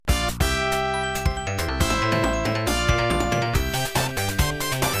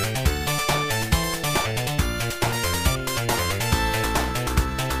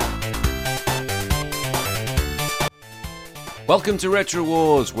Welcome to Retro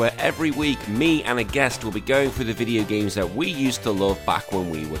Wars, where every week me and a guest will be going through the video games that we used to love back when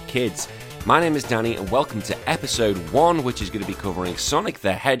we were kids. My name is Danny, and welcome to episode 1, which is going to be covering Sonic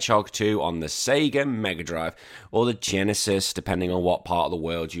the Hedgehog 2 on the Sega Mega Drive, or the Genesis, depending on what part of the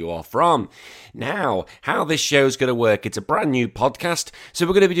world you are from. Now, how this show is going to work, it's a brand new podcast, so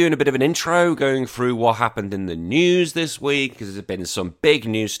we're going to be doing a bit of an intro, going through what happened in the news this week, because there's been some big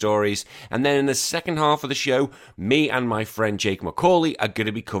news stories, and then in the second half of the show, me and my friend Jake McCauley are going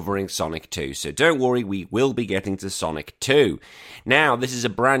to be covering Sonic 2, so don't worry, we will be getting to Sonic 2. Now, this is a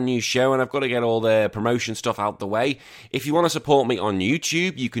brand new show, and I've got to get all the promotion stuff out the way. If you want to support me on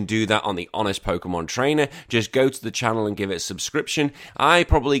YouTube, you can do that on the Honest Pokemon Trainer. Just go to the channel and give it a subscription. I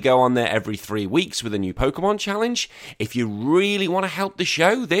probably go on there every 3 weeks with a new Pokemon challenge. If you really want to help the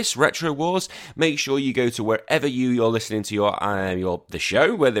show, this Retro Wars, make sure you go to wherever you're listening to the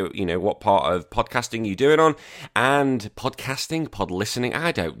show, whether what part of podcasting you do it on, and pod listening.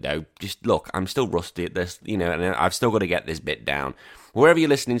 I don't know. Just look, I'm still rusty at this, and I've still got to get this bit down. Wherever you're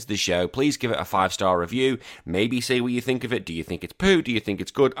listening to the show, please give it a 5-star review. Maybe say what you think of it. Do you think it's poo? Do you think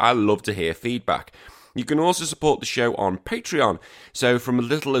it's good? I love to hear feedback. You can also support the show on Patreon. So from as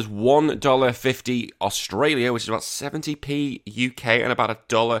little as $1.50 Australia, which is about 70p UK and about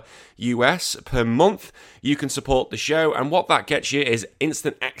 $1 US per month, you can support the show. And what that gets you is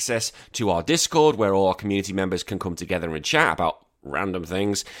instant access to our Discord, where all our community members can come together and chat about random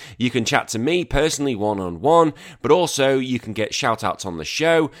things. You can chat to me personally one-on-one, but also you can get shout-outs on the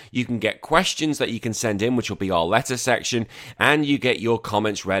show, you can get questions that you can send in, which will be our letter section, and you get your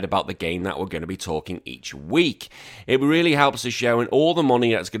comments read about the game that we're going to be talking each week. It really helps the show, and all the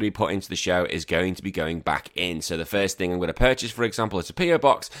money that's going to be put into the show is going to be going back in. So the first thing I'm going to purchase, for example, is a PO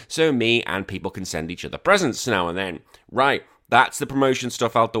box, so me and people can send each other presents now and then. Right. That's the promotion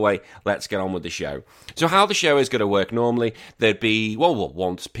stuff out the way. Let's get on with the show. So how the show is going to work normally, there'd be,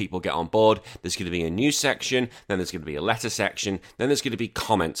 once people get on board, there's going to be a news section, then there's going to be a letter section, then there's going to be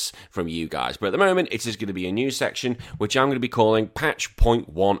comments from you guys. But at the moment, it's just going to be a news section, which I'm going to be calling Patch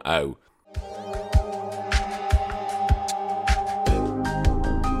Point 10.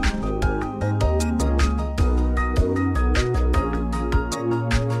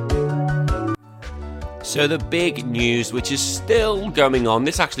 So the big news, which is still going on,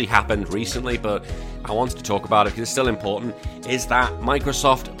 this actually happened recently, but I wanted to talk about it because it's still important, is that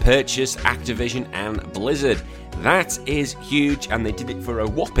Microsoft purchased Activision and Blizzard. That is huge, and they did it for a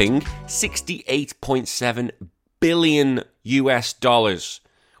whopping $68.7 billion US.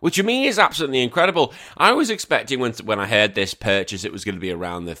 Which to me is absolutely incredible. I was expecting when I heard this purchase, it was going to be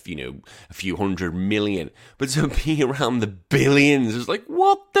around the, a few hundred million. But to be around the billions, it's like,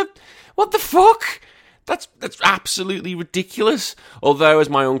 what the fuck? That's absolutely ridiculous. Although, as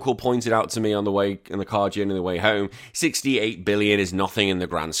my uncle pointed out to me on the car journey on the way home, 68 billion is nothing in the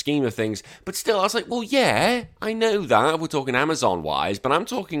grand scheme of things. But still, I was like, well, yeah, I know that. We're talking Amazon-wise, but I'm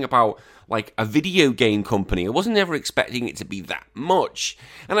talking about like a video game company. I wasn't ever expecting it to be that much.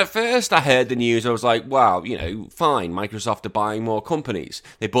 And at first I heard the news, I was like, wow, fine, Microsoft are buying more companies.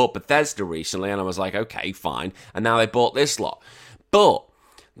 They bought Bethesda recently, and I was like, okay, fine. And now they bought this lot. But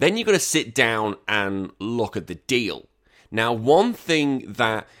then you've got to sit down and look at the deal. Now, one thing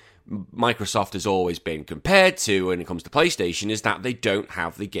that Microsoft has always been compared to when it comes to PlayStation is that they don't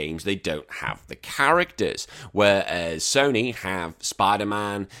have the games, they don't have the characters. Whereas Sony have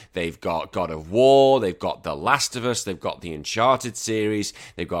Spider-Man, they've got God of War, they've got The Last of Us, they've got the Uncharted series,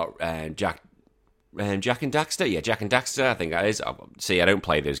 they've got Jack and Daxter? Yeah, Jack and Daxter, I think that is. See, I don't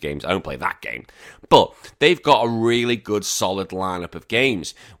play those games. I don't play that game. But they've got a really good, solid lineup of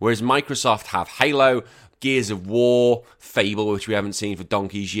games. Whereas Microsoft have Halo, Gears of War, Fable, which we haven't seen for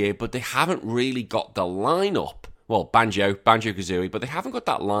donkey's year, but they haven't really got the lineup. Well, Banjo-Kazooie, but they haven't got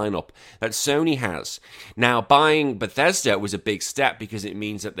that lineup that Sony has. Now, buying Bethesda was a big step because it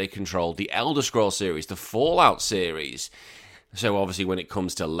means that they control the Elder Scrolls series, the Fallout series. So obviously when it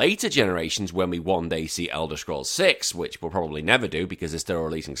comes to later generations, when we one day see Elder Scrolls 6, which we'll probably never do because they're still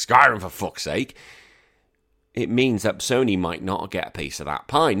releasing Skyrim for fuck's sake, it means that Sony might not get a piece of that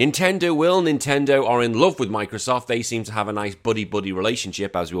pie. Nintendo will. Nintendo are in love with Microsoft. They seem to have a nice buddy-buddy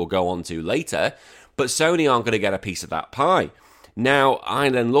relationship, as we'll go on to later. But Sony aren't going to get a piece of that pie. Now, I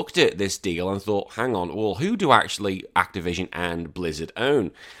then looked at this deal and thought, hang on, well, who do actually Activision and Blizzard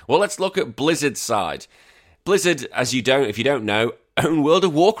own? Well, let's look at Blizzard's side. Blizzard, if you don't know, own World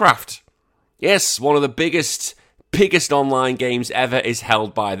of Warcraft. Yes, one of the biggest online games ever is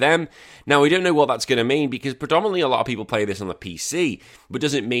held by them. Now, we don't know what that's going to mean because predominantly a lot of people play this on the PC, but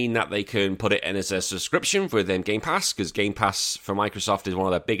does it mean that they can put it in as a subscription for them Game Pass? Because Game Pass for Microsoft is one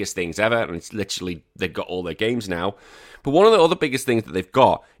of the biggest things ever, and it's literally, they've got all their games now. But one of the other biggest things that they've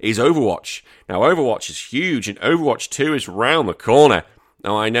got is Overwatch. Now, Overwatch is huge, and Overwatch 2 is round the corner.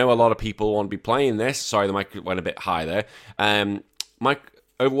 Now, I know a lot of people want to be playing this. Sorry, the mic went a bit high there.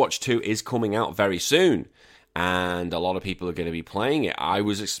 Overwatch 2 is coming out very soon, and a lot of people are going to be playing it. I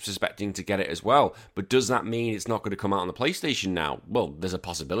was suspecting to get it as well, but does that mean it's not going to come out on the PlayStation now? Well, there's a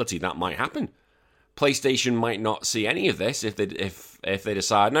possibility that might happen. PlayStation might not see any of this if they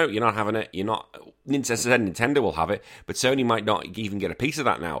decide, no, you're not having it, you're not... Nintendo will have it, but Sony might not even get a piece of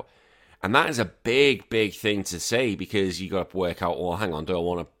that now. And that is a big, big thing to say, because you got to work out, well, hang on, do I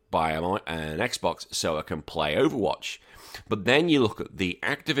want to buy an Xbox so I can play Overwatch? But then you look at the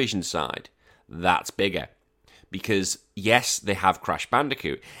Activision side, that's bigger. Because, yes, they have Crash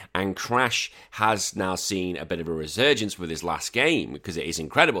Bandicoot, and Crash has now seen a bit of a resurgence with his last game, because it is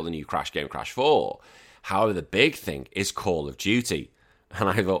incredible, the new Crash game, Crash 4. However, the big thing is Call of Duty. And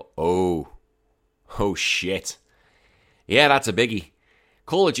I thought, oh shit. Yeah, that's a biggie.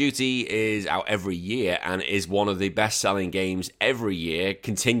 Call of Duty is out every year, and is one of the best-selling games every year,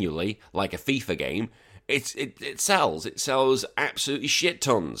 continually, like a FIFA game. It sells absolutely shit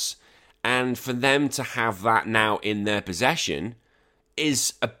tons. And for them to have that now in their possession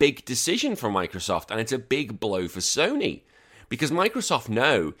is a big decision for Microsoft, and it's a big blow for Sony. Because Microsoft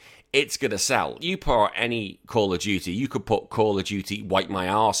know it's going to sell. You put any Call of Duty, you could put Call of Duty Wipe My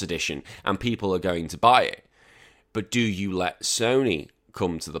Arse Edition, and people are going to buy it. But do you let Sony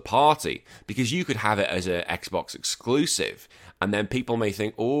come to the party? Because you could have it as an Xbox exclusive, and then people may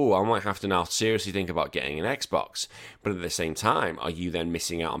think, oh, I might have to now seriously think about getting an Xbox. But at the same time, are you then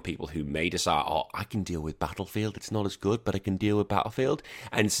missing out on people who may decide, oh, I can deal with Battlefield, it's not as good, but I can deal with Battlefield,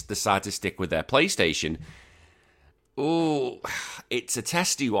 and decide to stick with their PlayStation? Oh, it's a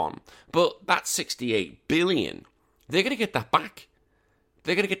testy one. But that $68 billion, they're going to get that back.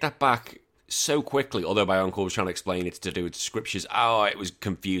 They're going to get that back so quickly, although my uncle was trying to explain it's to do with scriptures. Oh, it was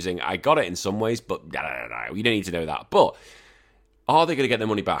confusing. I got it in some ways, but you don't need to know that. But are they going to get their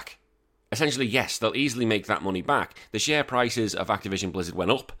money back? Essentially, yes, they'll easily make that money back. The share prices of Activision Blizzard went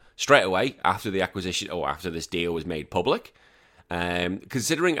up straight away after the acquisition, or after this deal was made public.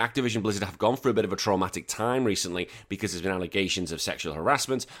 Considering Activision Blizzard have gone through a bit of a traumatic time recently because there's been allegations of sexual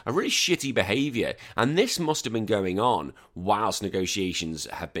harassment, a really shitty behaviour, and this must have been going on whilst negotiations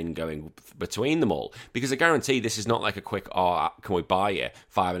have been going between them all. Because I guarantee this is not like a quick, can we buy you,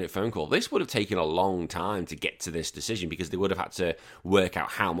 5-minute phone call. This would have taken a long time to get to this decision, because they would have had to work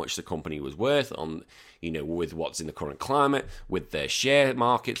out how much the company was worth on, with what's in the current climate, with their share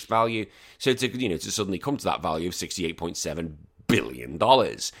market's value. So to suddenly come to that value of $68.7 billion.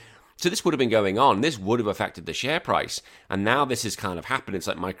 So this would have been going on. This would have affected the share price. And now this has kind of happened. It's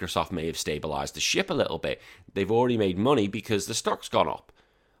like Microsoft may have stabilized the ship a little bit. They've already made money because the stock's gone up.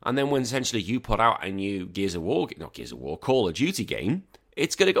 And then when essentially you put out a new Call of Duty game,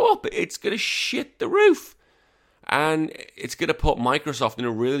 it's going to go up. It's going to shit the roof. And it's going to put Microsoft in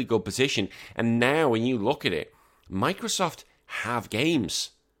a really good position. And now when you look at it, Microsoft have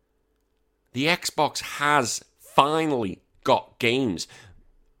games. The Xbox has finally got games.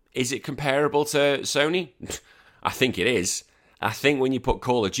 Is it comparable to Sony? I think it is. I think when you put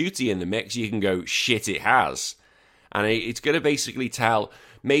Call of Duty in the mix, you can go, shit, it has. And it's going to basically tell,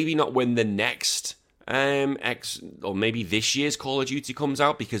 maybe not when the next or maybe this year's Call of Duty comes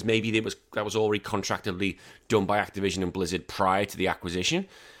out, because maybe that was already contractually done by Activision and Blizzard prior to the acquisition.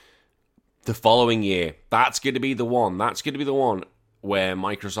 The following year, that's going to be the one. That's going to be the one where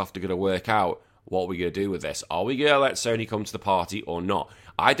Microsoft are going to work out, what are we going to do with this? Are we going to let Sony come to the party or not?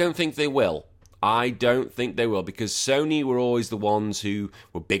 I don't think they will. Because Sony were always the ones who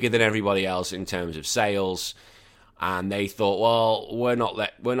were bigger than everybody else in terms of sales, and they thought, well, we're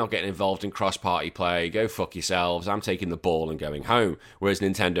not getting involved in cross-party play. Go fuck yourselves. I'm taking the ball and going home. Whereas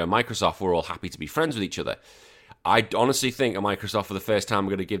Nintendo and Microsoft were all happy to be friends with each other. I honestly think at Microsoft, for the first time,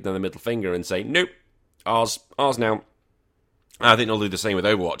 we're going to give them the middle finger and say, nope, ours now. I think they'll do the same with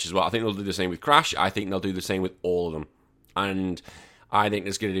Overwatch as well. I think they'll do the same with Crash. I think they'll do the same with all of them. And I think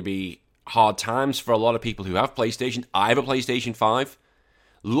there's going to be hard times for a lot of people who have PlayStation. I have a PlayStation 5.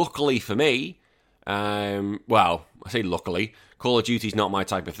 Luckily for me, well, I say luckily, Call of Duty's not my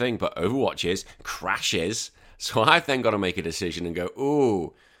type of thing, but Overwatch is, Crash is. So I've then got to make a decision and go,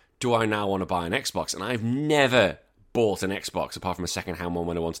 ooh, do I now want to buy an Xbox? And I've never bought an Xbox, apart from a second-hand one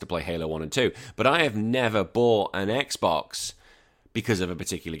when I wanted to play Halo 1 and 2. But I have never bought an Xbox because of a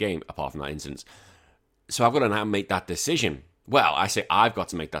particular game, apart from that instance. So I've got to now make that decision. Well, I say I've got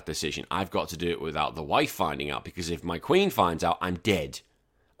to make that decision. I've got to do it without the wife finding out, because if my queen finds out, I'm dead.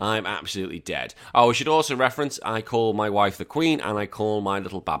 I'm absolutely dead. Oh, I should also reference, I call my wife the Queen, and I call my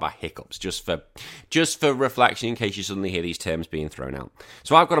little Baba Hiccups, just for reflection, in case you suddenly hear these terms being thrown out.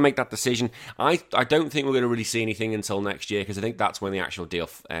 So I've got to make that decision. I don't think we're going to really see anything until next year, because I think that's when the actual deal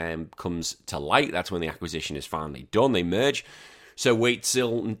comes to light. That's when the acquisition is finally done. They merge. So wait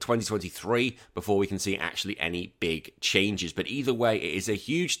till 2023 before we can see actually any big changes. But either way, it is a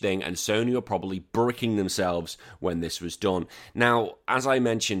huge thing, and Sony were probably bricking themselves when this was done. Now, as I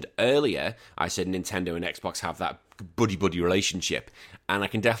mentioned earlier, I said Nintendo and Xbox have that buddy-buddy relationship, and I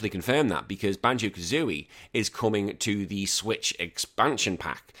can definitely confirm that, because Banjo-Kazooie is coming to the Switch expansion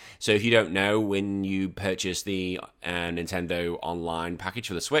pack. So if you don't know, when you purchase the Nintendo Online package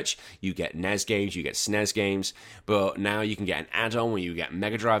for the Switch, you get NES games, you get SNES games, but now you can get an add-on where you get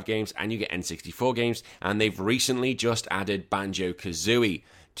Mega Drive games and you get N64 games, and they've recently just added Banjo-Kazooie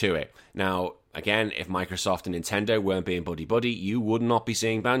to it. Now, again, if Microsoft and Nintendo weren't being buddy-buddy, you would not be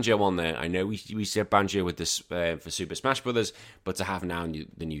seeing Banjo on there. I know we said Banjo with this for Super Smash Bros., but to have now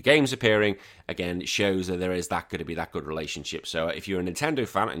the new games appearing, again, it shows that there is going to be that good relationship. So if you're a Nintendo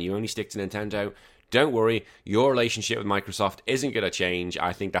fan and you only stick to Nintendo, don't worry, your relationship with Microsoft isn't going to change.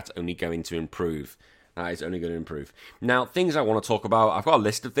 I think that's only going to improve. That is only going to improve. Now, things I want to talk about, I've got a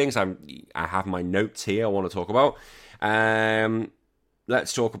list of things. I have my notes here I want to talk about.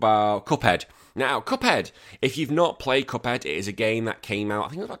 Let's talk about Cuphead. Now, Cuphead, if you've not played Cuphead, it is a game that came out, I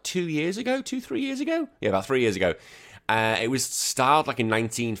think it was about 3 years ago? Yeah, about 3 years ago. It was styled like a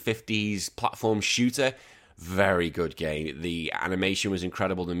 1950s platform shooter. Very good game. The animation was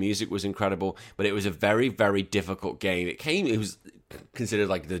incredible, the music was incredible, but it was a very, very difficult game. It was considered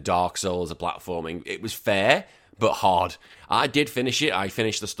like the Dark Souls of platforming. It was fair, but hard. I did finish it. I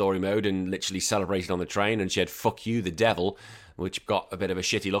finished the story mode and literally celebrated on the train and said, "Fuck you, the devil," which got a bit of a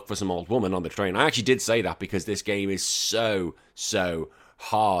shitty look for some old woman on the train. I actually did say that because this game is so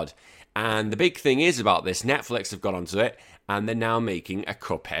hard. And the big thing is about this, Netflix have got onto it, and they're now making a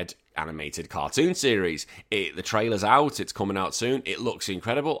Cuphead animated cartoon series. The trailer's out, it's coming out soon, it looks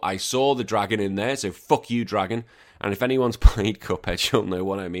incredible. I saw the dragon in there, so fuck you, dragon. And if anyone's played Cuphead, you'll know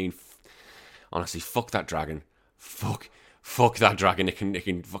what I mean. Honestly, fuck that dragon. Fuck that dragon, it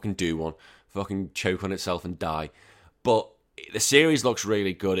can fucking do one. Fucking choke on itself and die. But the series looks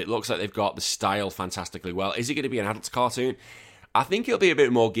really good. It looks like they've got the style fantastically well. Is it going to be an adult cartoon? I think it'll be a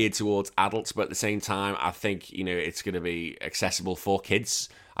bit more geared towards adults, but at the same time, I think, it's going to be accessible for kids.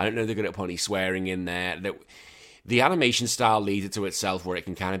 I don't know if they're going to put any swearing in there. The animation style leads it to itself where it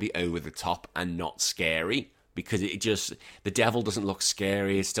can kind of be over the top and not scary, because the devil doesn't look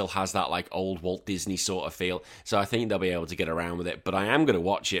scary. It still has that like old Walt Disney sort of feel. So I think they'll be able to get around with it. But I am going to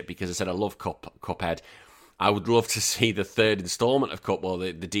watch it because I said I love Cuphead. I would love to see the third installment of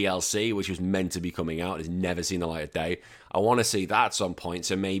Cuphead, the DLC, which was meant to be coming out, has never seen the light of day. I want to see that at some point,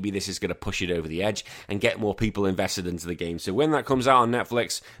 so maybe this is going to push it over the edge and get more people invested into the game. So when that comes out on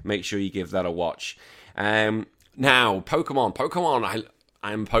Netflix, make sure you give that a watch. Now, Pokemon.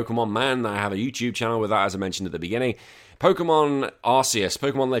 I'm a Pokemon man. I have a YouTube channel with that, as I mentioned at the beginning. Pokemon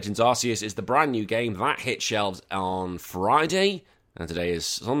Legends Arceus is the brand new game that hit shelves on Friday, and today is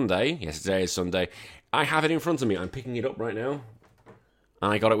Sunday. Yes, today is Sunday. I have it in front of me. I'm picking it up right now.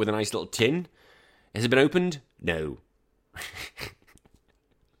 I got it with a nice little tin. Has it been opened? No.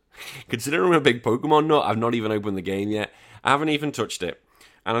 Considering I'm a big Pokemon nut, I've not even opened the game yet. I haven't even touched it.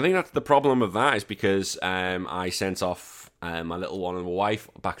 And I think that's the problem with that is because I sent off my little one and my wife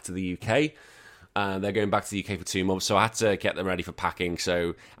back to the UK. They're going back to the UK for 2 months, so I had to get them ready for packing.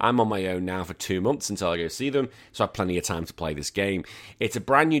 So I'm on my own now for 2 months until I go see them, so I have plenty of time to play this game. It's a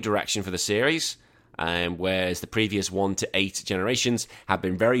brand new direction for the series. Whereas the previous 1 to 8 generations have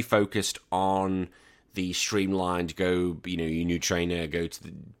been very focused on the streamlined your new trainer,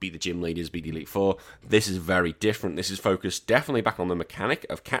 beat the gym leaders, beat the Elite Four. This is very different. This is focused definitely back on the mechanic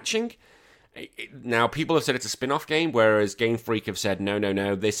of catching. Now, people have said it's a spin-off game, whereas Game Freak have said,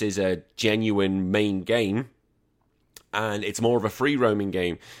 no, this is a genuine main game. And it's more of a free-roaming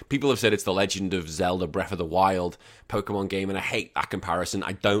game. People have said it's the Legend of Zelda Breath of the Wild Pokemon game, and I hate that comparison.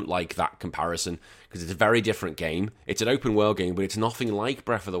 I don't like that comparison, because it's a very different game. It's an open-world game, but it's nothing like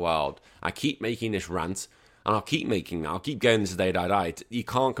Breath of the Wild. I keep making this rant, and I'll keep going this day I die. You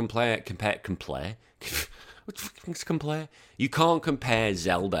can't compare? You can't compare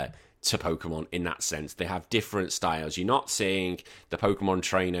Zelda to Pokemon in that sense. They have different styles. You're not seeing the Pokemon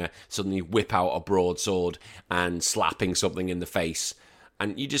trainer suddenly whip out a broadsword and slapping something in the face,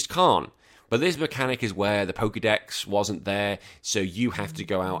 and you just can't. But this mechanic is where the Pokedex wasn't there, so you have to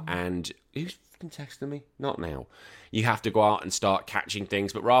go out and... Who's often texting me? Not now. You have to go out and start catching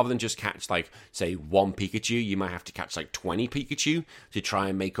things, but rather than just catch, like, say, one Pikachu, you might have to catch, like, 20 Pikachu to try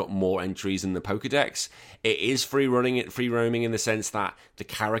and make up more entries in the Pokedex. It is free roaming in the sense that the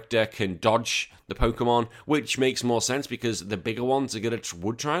character can dodge the Pokemon, which makes more sense because the bigger ones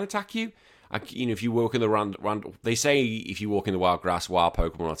would try and attack you. If you walk in the they say if you walk in the wild grass, wild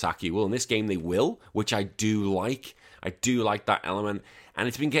Pokemon will attack you. Well, in this game they will, which I do like. I do like that element, and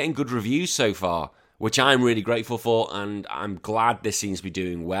it's been getting good reviews so far, which I'm really grateful for, and I'm glad this seems to be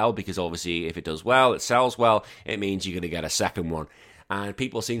doing well, because obviously if it does well, it sells well, it means you're going to get a second one. And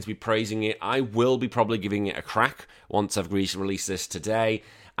people seem to be praising it. I will be probably giving it a crack once I've released this today,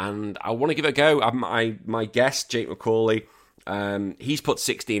 and I want to give it a go. My guest, Jake McCauley, he's put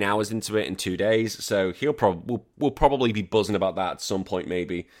 16 hours into it in 2 days, so we'll probably be buzzing about that at some point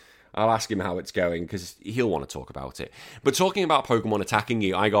maybe. I'll ask him how it's going, because he'll want to talk about it. But talking about Pokemon attacking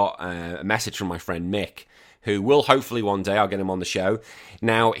you, I got a message from my friend Mick, who will hopefully one day, I'll get him on the show.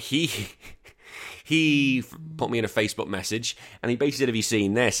 Now, he put me in a Facebook message, and he basically said, have you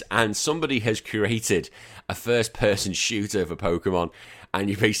seen this? And somebody has created a first-person shooter for Pokemon, and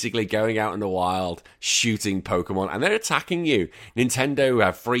you're basically going out in the wild, shooting Pokemon, and they're attacking you. Nintendo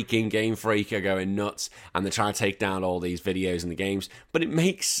have freaking Game Freak are going nuts, and they're trying to take down all these videos in the games, but it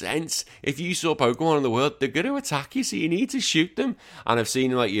makes sense. If you saw Pokemon in the world, they're going to attack you, so you need to shoot them. And I've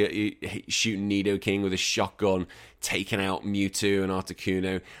seen, like, you shooting Nidoking with a shotgun, taking out Mewtwo and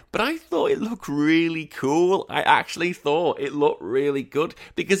Articuno, but I thought it looked really cool. I actually thought it looked really good,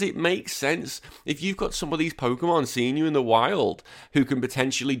 because it makes sense. If you've got some of these Pokemon seeing you in the wild who can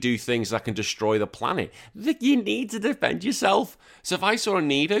potentially do things that can destroy the planet, you need to defend yourself. So if I saw a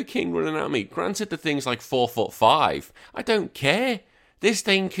Nidoking running at me, granted the thing's like 4'5", I don't care. This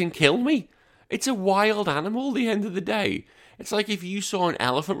thing can kill me. It's a wild animal at the end of the day. It's like if you saw an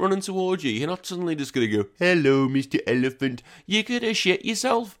elephant running towards you, you're not suddenly just going to go, hello, Mr. Elephant. You're going to shit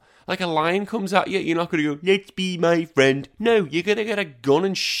yourself. Like a lion comes at you, you're not going to go, let's be my friend. No, you're going to get a gun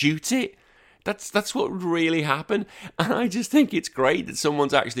and shoot it. That's what would really happen. And I just think it's great that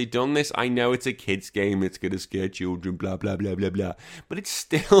someone's actually done this. I know it's a kid's game, it's going to scare children, blah, blah, blah, blah, blah. But it's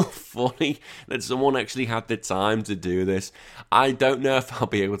still funny that someone actually had the time to do this. I don't know if I'll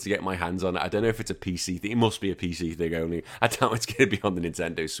be able to get my hands on it. I don't know if it's a PC thing. It must be a PC thing only. I doubt it's going to be on the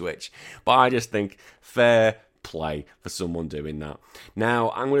Nintendo Switch. But I just think fair play for someone doing that. Now,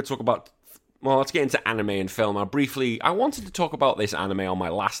 I'm going to talk about... Well, let's get into anime and film. I wanted to talk about this anime on my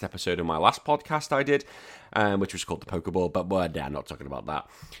last episode of my last podcast I did, which was called The Pokeball, but I'm not talking about that.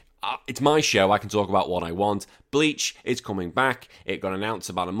 It's my show. I can talk about what I want. Bleach is coming back. It got announced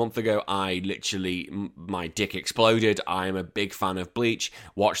about a month ago. My dick exploded. I am a big fan of Bleach.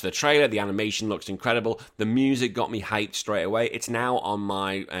 Watch the trailer. The animation looks incredible. The music got me hyped straight away. It's now on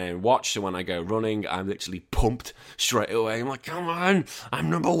my watch, so when I go running, I'm literally pumped straight away. I'm like, come on,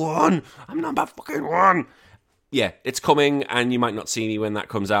 I'm number one. I'm number fucking one. Yeah, it's coming, and you might not see me when that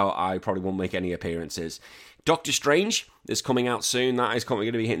comes out. I probably won't make any appearances. Doctor Strange is coming out soon. That is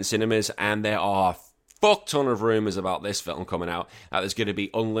going to be hitting cinemas, and there are a fuck ton of rumours about this film coming out. There's going to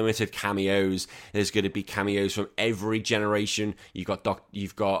be unlimited cameos. There's going to be cameos from every generation. You've got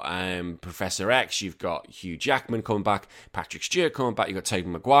Professor X. You've got Hugh Jackman coming back. Patrick Stewart coming back. You've got Tobey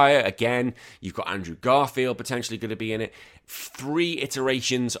Maguire again. You've got Andrew Garfield potentially going to be in it. 3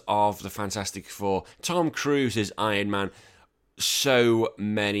 iterations of the Fantastic Four. Tom Cruise is Iron Man. So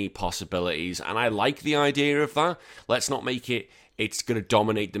many possibilities, and I like the idea of that. Let's not make it's going to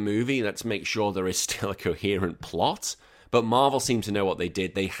dominate the movie. Let's make sure there is still a coherent plot. But Marvel seemed to know what they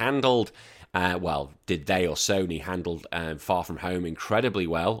did. They handled, did they or Sony handled Far From Home incredibly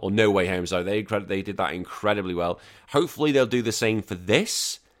well, or No Way Home, sorry. They did that incredibly well. Hopefully they'll do the same for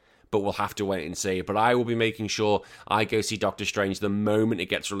this, but we'll have to wait and see. But I will be making sure I go see Doctor Strange the moment it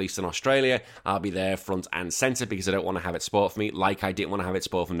gets released in Australia. I'll be there front and centre, because I don't want to have it spoiled for me, like I didn't want to have it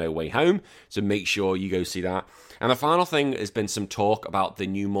spoiled for No Way Home. So make sure you go see that. And the final thing has been some talk about the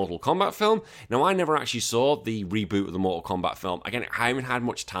new Mortal Kombat film. Now, I never actually saw the reboot of the Mortal Kombat film. Again, I haven't had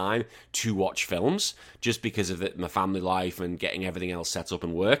much time to watch films, just because of my family life and getting everything else set up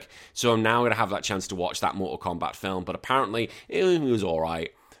and work. So I'm now going to have that chance to watch that Mortal Kombat film. But apparently, it was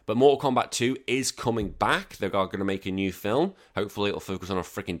alright. But Mortal Kombat 2 is coming back. They're going to make a new film. Hopefully it'll focus on a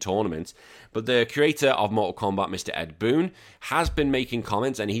freaking tournament. But the creator of Mortal Kombat, Mr. Ed Boon, has been making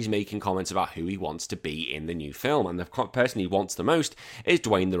comments, and he's making comments about who he wants to be in the new film. And the person he wants the most is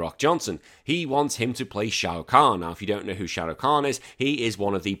Dwayne "The Rock" Johnson. He wants him to play Shao Kahn. Now, if you don't know who Shao Kahn is, he is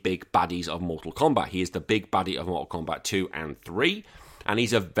one of the big baddies of Mortal Kombat. He is the big baddie of Mortal Kombat 2 and 3. And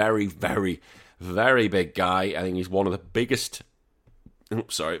he's a very, very, very big guy. I think he's one of the biggest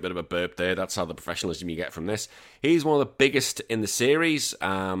Oops, sorry, a bit of a burp there. That's how the professionalism you get from this. He's one of the biggest in the series.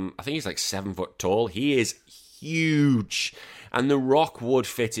 I think he's like 7 foot tall. He is huge. And The Rock would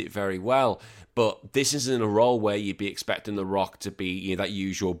fit it very well. But this isn't a role where you'd be expecting The Rock to be, you know, that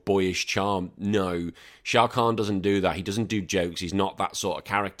usual boyish charm. No, Shao Kahn doesn't do that. He doesn't do jokes. He's not that sort of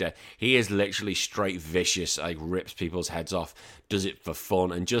character. He is literally straight vicious, like rips people's heads off, does it for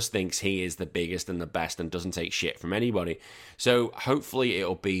fun, and just thinks he is the biggest and the best and doesn't take shit from anybody. So hopefully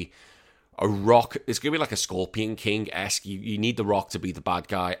it'll be a Rock. It's going to be like a Scorpion King-esque. You need The Rock to be the bad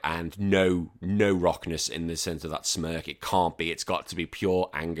guy, and no Rockness in the sense of that smirk. It can't be. It's got to be pure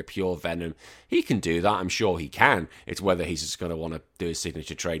anger, pure venom. He can do that. I'm sure he can. It's whether he's just going to want to do his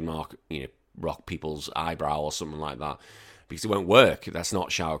signature trademark, you know, rock people's eyebrow or something like that, because it won't work. That's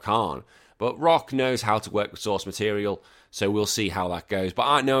not Shao Kahn. But Rock knows how to work with source material, so we'll see how that goes. But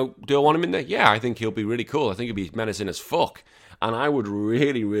I know, do I want him in there? Yeah, I think he'll be really cool. I think he'll be menacing as fuck. And I would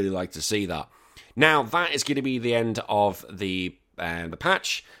really, really like to see that. Now, that is going to be the end of the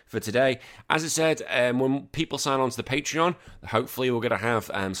patch for today. As I said, when people sign on to the Patreon, hopefully we're going to have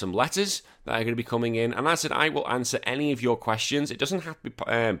some letters that are going to be coming in. And as I said, I will answer any of your questions. It doesn't have to be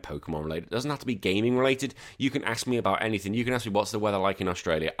Pokemon related. It doesn't have to be gaming related. You can ask me about anything. You can ask me what's the weather like in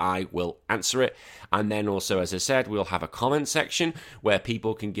Australia. I will answer it. And then also, as I said, we'll have a comment section where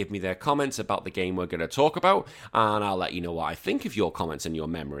people can give me their comments about the game we're going to talk about. And I'll let you know what I think of your comments and your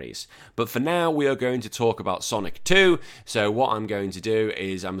memories. But for now, we are going to talk about Sonic 2. So what I'm going to do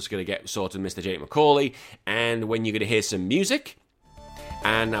is I'm just going to get sorted Mr. Jake McCauley. And when you're going to hear some music,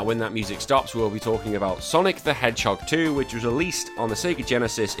 and now when that music stops, we'll be talking about Sonic the Hedgehog 2, which was released on the Sega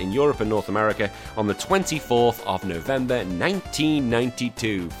Genesis in Europe and North America on the 24th of November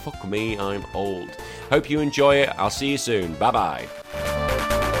 1992. Fuck me, I'm old. Hope you enjoy it. I'll see you soon. Bye-bye.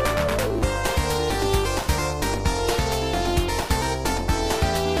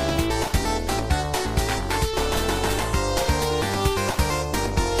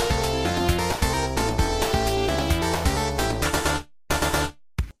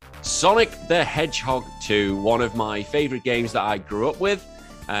 Sonic the Hedgehog 2, one of my favourite games that I grew up with.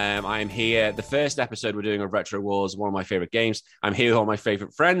 I am here, the first episode we're doing of Retro Wars, one of my favourite games. I'm here with all my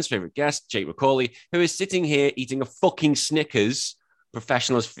favourite friends, favourite guest, Jake McCauley, who is sitting here eating a fucking Snickers,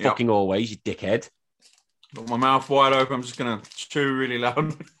 professional as fucking always, you dickhead. Got my mouth wide open, I'm just going to chew really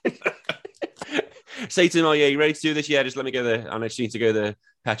loud. Say to him, oh yeah, you ready to do this? Yeah, just let me go there. I just need to go to the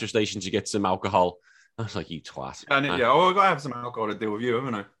petrol station to get some alcohol. I was like, you twat. I've got to have some alcohol to deal with you,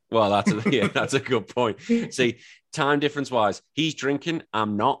 haven't I? Well, that's a good point. See, time difference wise, he's drinking,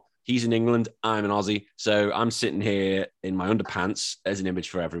 I'm not. He's in England, I'm an Aussie. So I'm sitting here in my underpants as an image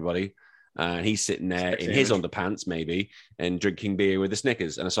for everybody. And he's sitting there in his underpants, maybe, and drinking beer with a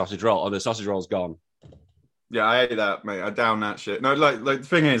Snickers and a sausage roll. Oh, the sausage roll's gone. Yeah, I ate that, mate. I downed that shit. No, like the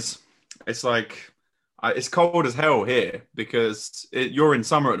thing is, it's like, it's cold as hell here because you're in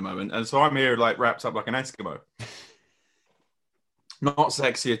summer at the moment. And so I'm here like wrapped up like an Eskimo. Not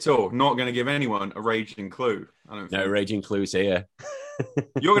sexy at all. Not going to give anyone a raging clue. No raging clues here.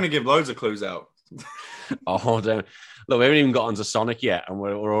 You're going to give loads of clues out. Oh, don't. Look, we haven't even got onto Sonic yet, and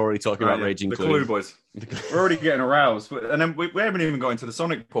we're already talking about raging clues. The clue boys. We're already getting aroused. And then we haven't even got into the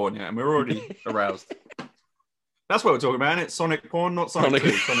Sonic porn yet, and we're already aroused. That's what we're talking about, isn't it? Sonic porn, not Sonic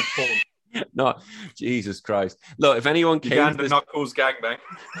 2, Sonic porn. No, Jesus Christ. Look, if anyone came to this... Knuckles gangbang.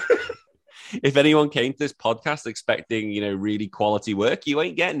 If anyone came to this podcast expecting, really quality work, you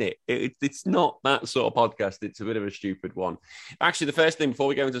ain't getting it. It's not that sort of podcast. It's a bit of a stupid one. Actually, the first thing before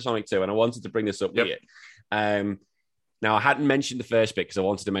we go into Sonic 2, and I wanted to bring this up with you. Now, I hadn't mentioned the first bit because I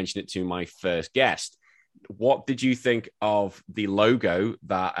wanted to mention it to my first guest. What did you think of the logo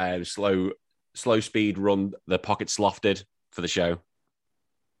that Slow Speed Run the Pocket Sloth did for the show?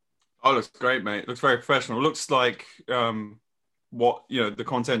 Oh, it looks great, mate. It looks very professional. It looks like what the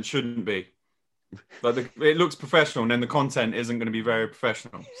content shouldn't be. Like it looks professional, and then the content isn't going to be very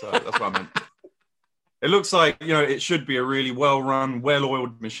professional. So that's what I meant. It looks like it should be a really well-run,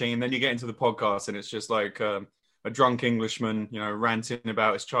 well-oiled machine. Then you get into the podcast, and it's just like a drunk Englishman, ranting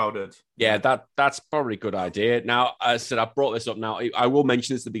about his childhood. Yeah, that's probably a good idea. Now, as I said, I brought this up. Now, I will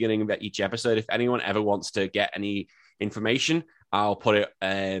mention this at the beginning of each episode. If anyone ever wants to get any information, I'll put it.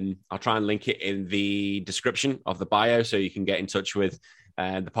 I'll try and link it in the description of the bio, so you can get in touch with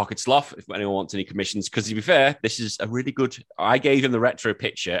the Pocket Sloth if anyone wants any commissions. Because to be fair, this is a really good. I gave him the retro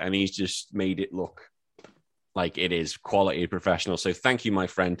picture, and he's just made it look like it is quality professional. So thank you, my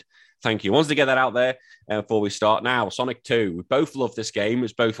friend. Thank you. Wanted to get that out there before we start. Now, Sonic 2. We both love this game. It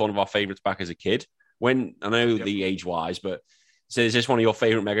was both one of our favorites back as a kid. When I know the age-wise, but so is this one of your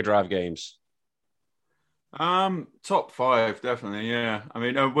favorite Mega Drive games? Top five, definitely. Yeah. I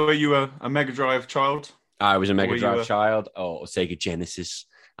mean, were you a Mega Drive child? I was a Or Mega were you Drive a child or Sega Genesis.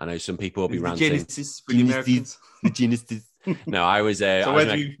 I know some people will be the ranting. Genesis for the Genesis, Americans? the Genesis. No, So where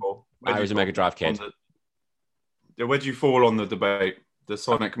do you fall? Where I do you was a Mega fall Drive on kid. where do you fall on the debate? The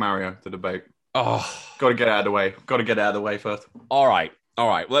Sonic Mario, the debate. Oh, Got to get out of the way. Got to get out of the way first. all right. All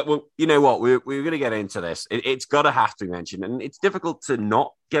right. Well, you know what? We're going to get into this. It's got to have to be mentioned. And it's difficult to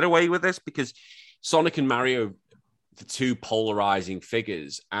not get away with this because Sonic and Mario, the two polarizing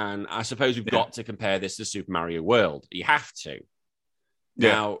figures. And I suppose we've got to compare this to Super Mario World. You have to.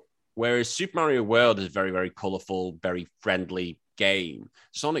 Yeah. Now, whereas Super Mario World is a very, very colorful, very friendly game,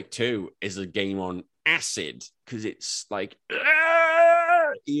 Sonic 2 is a game on acid because it's like,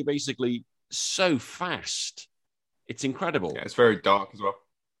 you're basically so fast. It's incredible. Yeah, it's very dark as well.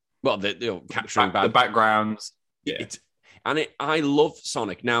 Well, capturing the backgrounds. Yeah. I love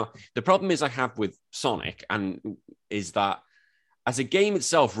Sonic. Now, the problem is I have with Sonic is that as a game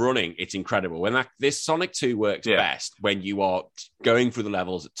itself running, it's incredible. When this Sonic 2 works best when you are going through the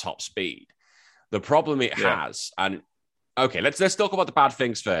levels at top speed. The problem it has, and okay, let's talk about the bad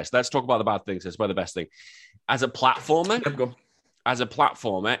things first. Let's talk about the bad things. That's where the best thing. As a platformer,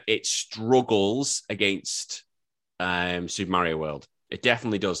 it struggles against Super Mario World. It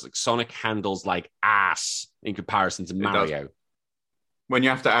definitely does. Like Sonic handles like ass in comparison to Mario. When you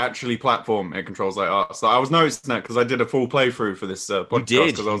have to actually platform, it controls like ass. So I was noticing that because I did a full playthrough for this podcast.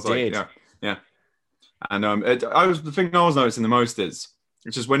 Because I was yeah. And the thing I was noticing the most is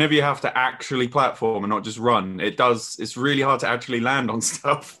it's just whenever you have to actually platform and not just run, it's really hard to actually land on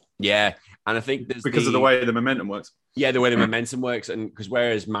stuff. Yeah, and I think because of the way the momentum works. Yeah, the way the momentum works, and because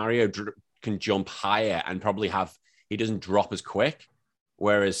whereas Mario can jump higher and probably he doesn't drop as quick,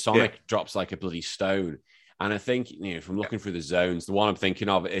 whereas Sonic drops like a bloody stone. And I think, from looking through the zones, the one I'm thinking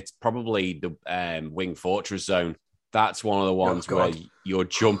of, it's probably the Wing Fortress zone. That's one of the ones where your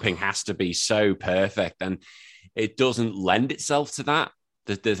jumping has to be so perfect, and it doesn't lend itself to that.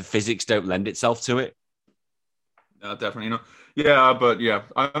 The physics don't lend itself to it. No, definitely not. Yeah, but yeah,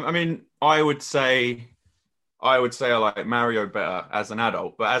 I mean, I would say I like Mario better as an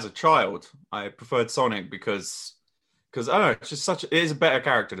adult, but as a child, I preferred Sonic because I don't know, it's just it is a better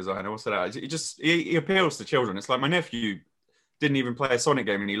character design. What's that? He appeals to children. It's like my nephew didn't even play a Sonic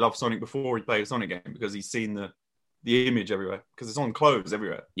game, and he loved Sonic before he played a Sonic game because he's seen the image everywhere because it's on clothes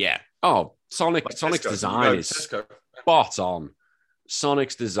everywhere. Yeah. Oh, Sonic's design is spot on.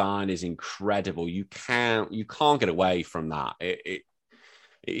 Sonic's design is incredible. You can't get away from that. It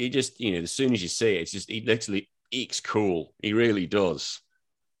just, as soon as you see it, he literally ekes cool. He really does.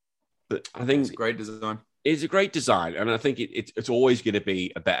 But I think it's a great design. It's a great design, and I think it's always going to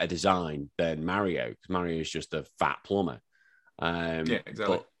be a better design than Mario because Mario is just a fat plumber. Yeah,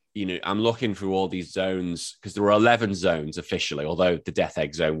 exactly. But I'm looking through all these zones because there were 11 zones officially, although the Death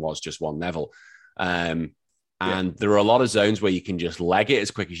Egg zone was just one level. And there are a lot of zones where you can just leg it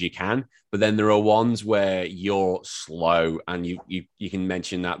as quick as you can, but then there are ones where you're slow, and you can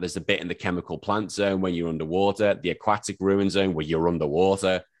mention that there's a bit in the chemical plant zone where you're underwater, the aquatic ruin zone where you're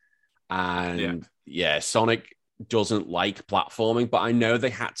underwater, and Sonic doesn't like platforming, but I know they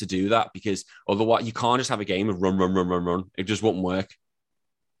had to do that because otherwise you can't just have a game of run. It just won't work.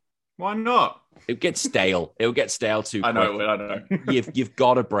 Why not? It gets stale. It'll get stale too quick. I know. You've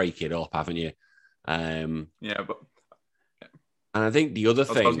got to break it up, haven't you? And I think the other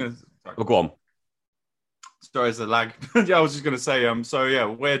thing. Go on. Sorry, it's a lag. I was just going to say.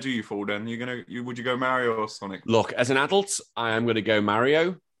 Where do you fall then? Would you go Mario or Sonic? Look, as an adult, I am going to go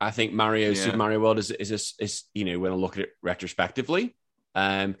Mario. I think Super Mario World is when I look at it retrospectively,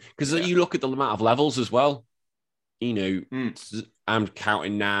 because you look at the amount of levels as well. I'm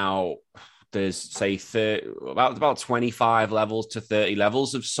counting now. There's say about 25 levels to 30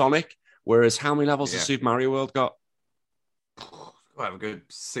 levels of Sonic. Whereas how many levels has Super Mario World got? I have a good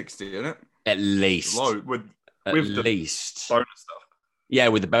 60 in it. At least. With the bonus stuff. Yeah,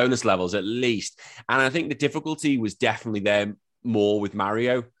 with the bonus levels, at least. And I think the difficulty was definitely there more with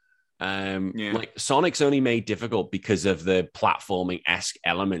Mario. Like Sonic's only made difficult because of the platforming-esque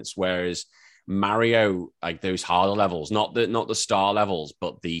elements, whereas Mario, like those harder levels, not the star levels,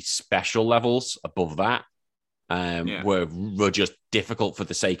 but the special levels above that, were just difficult for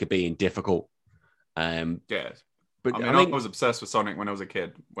the sake of being difficult. But I was obsessed with Sonic when I was a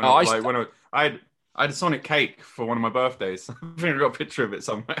kid. I had a Sonic cake for one of my birthdays. I think I got a picture of it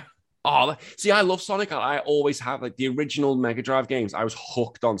somewhere. Oh, see, I love Sonic. I always have like the original Mega Drive games. I was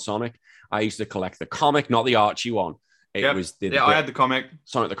hooked on Sonic. I used to collect the comic, not the Archie one. I had the comic.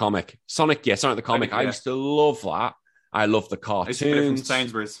 Sonic the comic. Sonic the comic. I used to love that. I love the cartoons. I used to get it from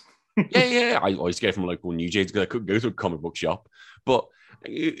Sainsbury's. Yeah. I always get from a local newsagent because I couldn't go to a comic book shop. But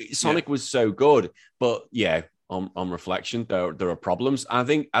Sonic was so good. But yeah, on reflection, there are problems. I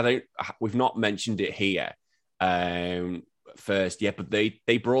think we've not mentioned it here first yet, but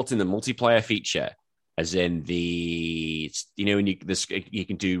they brought in the multiplayer feature, as in when you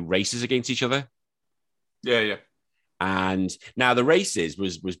can do races against each other. Yeah. And now the races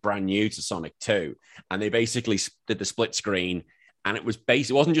was brand new to Sonic 2, and they basically did the split screen, and it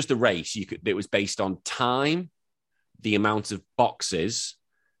wasn't just a race. It was based on time, the amount of boxes,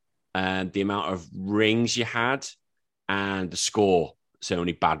 and the amount of rings you had, and the score. So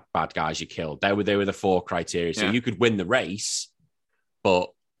many bad guys you killed. They were the 4 criteria. So you could win the race, but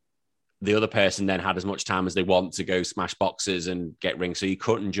the other person then had as much time as they want to go smash boxes and get rings. So you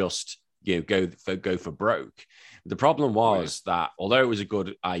couldn't just go for broke. The problem was that although it was a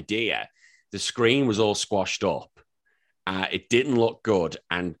good idea, the screen was all squashed up. It didn't look good,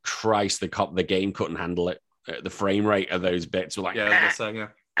 and Christ, the game couldn't handle it. The frame rate of those bits were like, that's what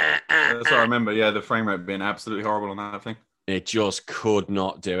I remember. Yeah, the frame rate being absolutely horrible on that thing. It just could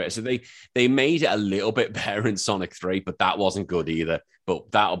not do it. So they made it a little bit better in Sonic 3, but that wasn't good either.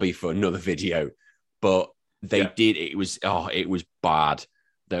 But that'll be for another video. But they did. It was bad.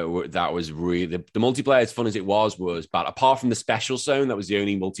 That was really the multiplayer, as fun as it was bad. Apart from the special zone, that was the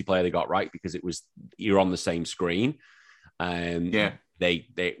only multiplayer they got right because you're on the same screen.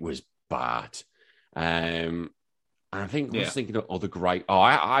 It was bad. And I think I was thinking of other gripe. Oh,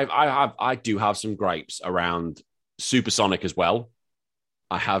 I do have some gripes around Super Sonic as well.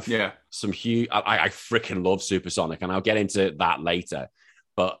 I have some huge. I freaking love Super Sonic, and I'll get into that later.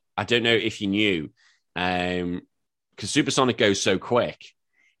 But I don't know if you knew, because Super Sonic goes so quick.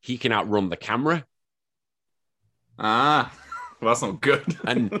 He can outrun the camera. Well, that's not good.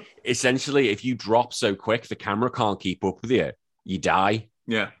 And essentially, if you drop so quick, the camera can't keep up with you. You die.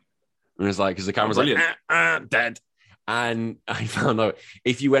 Yeah. And it's like, because the camera's dead. And I found out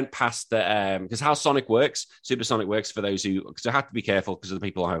if you went past the, because how Sonic works, Super Sonic works for those because I have to be careful because of the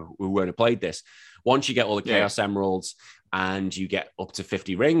people who won't have played this. Once you get all the Chaos Emeralds and you get up to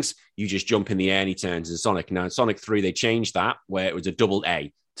 50 rings, you just jump in the air and he turns into Sonic. Now in Sonic 3, they changed that where it was a double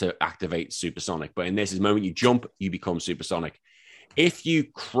A to activate Super Sonic. But in this, the moment you jump, you become Super Sonic. If you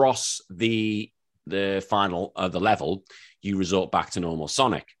cross the final of the level, you resort back to normal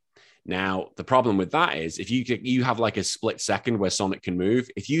Sonic. Now, the problem with that is if you have like a split second where Sonic can move,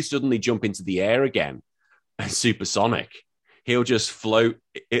 if you suddenly jump into the air again as Super Sonic, he'll just float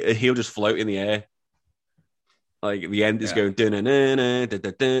in the air. Like the end is going and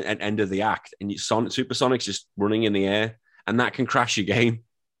end of the act, and Super Sonic's just running in the air, and that can crash your game.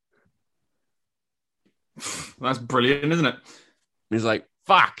 That's brilliant, isn't it? And he's like,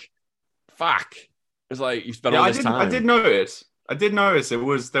 fuck. It's like you spent all this time. I did notice there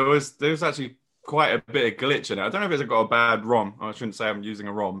was actually quite a bit of glitch in it. I don't know if it's got a bad ROM. I shouldn't say I'm using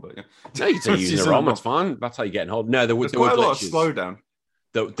a ROM, but no, you can use a ROM. That's fine. That's how you get in hold. No, there were quite glitches. A lot of slowdown.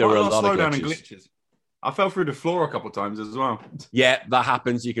 There were a lot of slowdown and glitches. I fell through the floor a couple of times as well. Yeah, that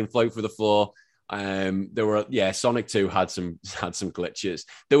happens. You can float through the floor. Sonic 2 had some glitches.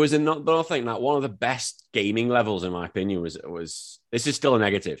 There was another thing that one of the best gaming levels, in my opinion, was this is still a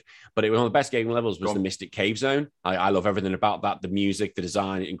negative, but one of the best gaming levels was the Mystic Cave Zone. I love everything about that, the music, the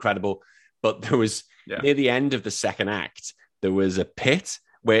design, incredible. But there was near the end of the second act, there was a pit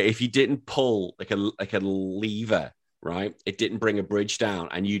where if you didn't pull like a lever, right, it didn't bring a bridge down,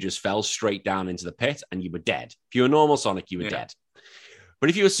 and you just fell straight down into the pit, and you were dead. If you were normal Sonic, you were dead. But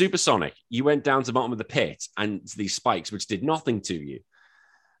if you were Super Sonic, you went down to the bottom of the pit and these spikes, which did nothing to you.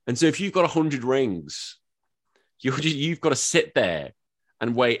 And so if you've got 100 rings, you've got to sit there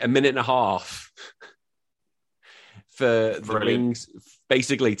and wait a minute and a half for the rings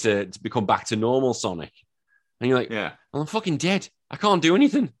basically to become back to normal Sonic. And you're like, well, I'm fucking dead. I can't do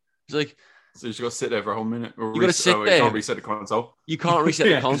anything. It's like, so you just got to sit there for a whole minute. You got to sit there. You can't reset the console. You can't reset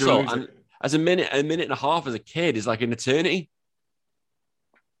the console. And as a minute and a half as a kid is like an eternity.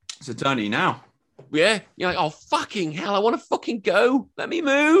 It's eternity now. Yeah. You're like, oh, fucking hell, I want to fucking go. Let me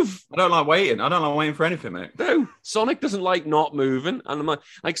move. I don't like waiting. I don't like waiting for anything, mate. No, Sonic doesn't like not moving. And I'm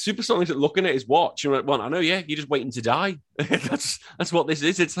like Super Sonic's looking at his watch. You're like, well, I know, you're just waiting to die. That's what this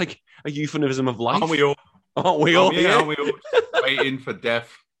is. It's like a euphemism of life. Aren't we all? Aren't we all? Yeah, aren't we all waiting for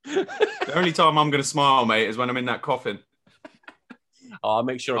death? The only time I'm going to smile, mate, is when I'm in that coffin. I'll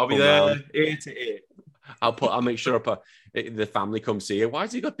make sure I'll be there ear to ear. I'll make sure the family comes see you. Why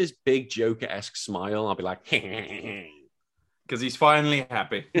has he got this big Joker-esque smile? I'll be like, because he's finally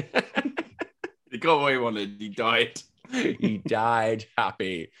happy. He got what he wanted. He died. He died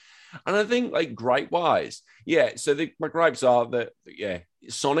happy. And I think, like, gripe-wise, yeah, so my gripes are that, yeah,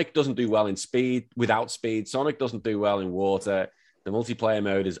 Sonic doesn't do well in speed, without speed. Sonic doesn't do well in water. The multiplayer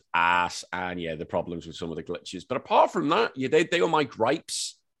mode is ass, and, yeah, the problems with some of the glitches. But apart from that, yeah, they were my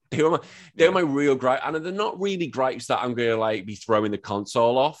gripes. They were my real gripe. And they're not really gripes that I'm going to, like, be throwing the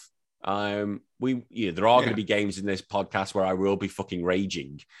console off. There are going to be games in this podcast where I will be fucking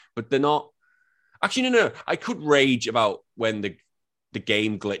raging, but they're not. Actually, no. I could rage about when the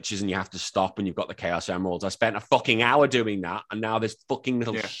game glitches and you have to stop and you've got the Chaos Emeralds. I spent a fucking hour doing that, and now this fucking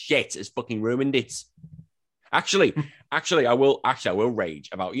little shit has fucking ruined it. Actually, I will rage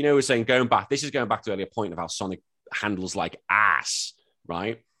about, we're saying this is going back to the earlier point of how Sonic handles like ass,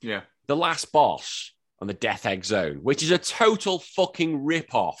 right? Yeah. The last boss on the Death Egg Zone, which is a total fucking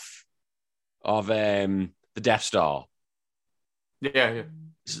rip-off of the Death Star. Yeah.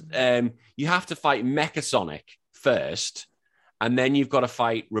 You have to fight Mecha Sonic first, and then you've got to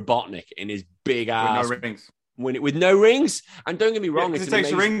fight Robotnik in his big ass. With no rings. With no rings. And don't get me wrong, it takes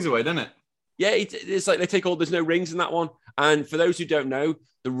the rings away, doesn't it? Yeah, it's like they take there's no rings in that one. And for those who don't know,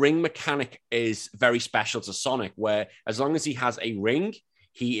 the ring mechanic is very special to Sonic, where as long as he has a ring,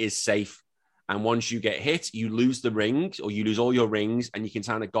 he is safe. And once you get hit, you lose the rings, or you lose all your rings, and you can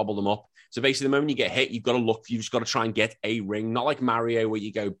kind of gobble them up. So basically, the moment you get hit, you've got to try and get a ring. Not like Mario, where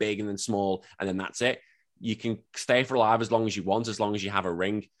you go big and then small, and then that's it. You can stay for alive as long as you want, as long as you have a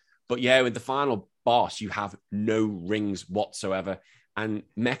ring. But yeah, with the final boss, you have no rings whatsoever. And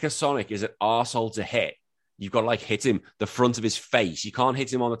Mecha Sonic is an arsehole to hit. You've got to hit him the front of his face. You can't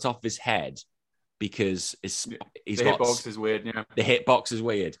hit him on the top of his head because the hitbox is weird. Yeah, the hitbox is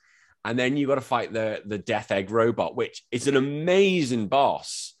weird. And then you've got to fight the Death Egg robot, which is an amazing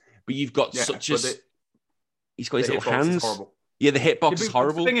boss. But you've got he's got his little hands. Yeah, the hitbox is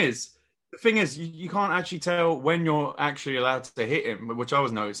horrible. The thing is, you can't actually tell when you're actually allowed to hit him, which I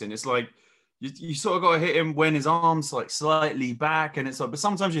was noticing. It's like you sort of got to hit him when his arm's like slightly back, and it's like, but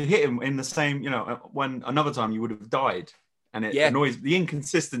sometimes you hit him in the same, when another time you would have died, and it annoys. The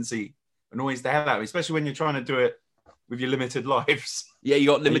inconsistency annoys the hell out of me, especially when you're trying to do it with your limited lives. Yeah, you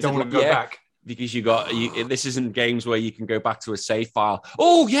got limited. You don't want to go back. Because this isn't games where you can go back to a save file.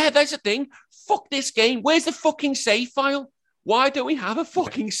 Oh yeah, there's a thing. Fuck this game. Where's the fucking save file? Why don't we have a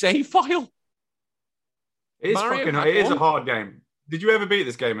fucking save file? It is a hard game. Did you ever beat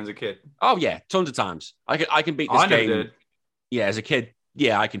this game as a kid? Oh yeah, tons of times. I can beat this game. Never did. Yeah, as a kid,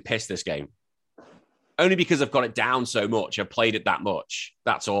 I can piss this game. Only because I've got it down so much. I've played it that much.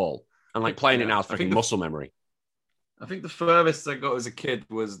 That's all. And playing it now is freaking muscle memory. I think the furthest I got as a kid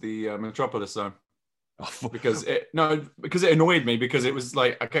was the Metropolis Zone. Because it annoyed me because it was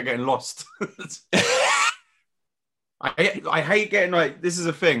like I kept getting lost. I hate getting this is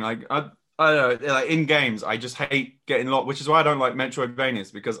a thing. I don't know, in games, I just hate getting lost, which is why I don't like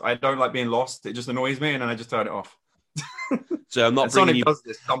Metroidvanias, because I don't like being lost. It just annoys me, and then I just turn it off. So I'm not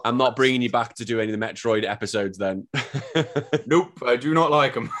bringing you back to do any of the Metroid episodes then. Nope, I do not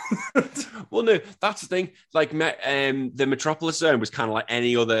like them. Well, no, that's the thing. The Metropolis Zone was kind of like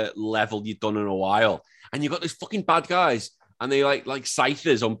any other level you'd done in a while, and you got those fucking bad guys, and they like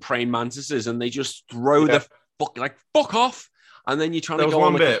scythers on praying mantises, and they just throw the fuck off, and then you're trying to go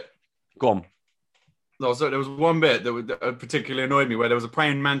on. Go on. No, so there was one bit that particularly annoyed me, where there was a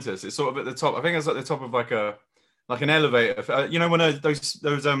praying mantis. It's sort of at the top. I think it's at the top of like an elevator. When those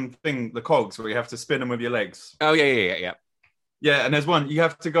the cogs where you have to spin them with your legs. Oh yeah. Yeah, and there's one you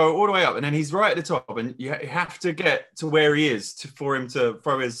have to go all the way up, and then he's right at the top, and you have to get to where he is for him to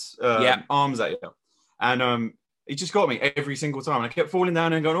throw his arms at you. And he just got me every single time. And I kept falling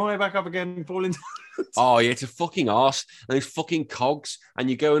down and going all the way back up again, falling down. Oh, yeah, it's a fucking arse. And those fucking cogs, and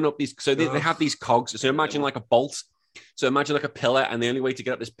you're going up these. So they have these cogs. So imagine like a bolt. So imagine like a pillar, and the only way to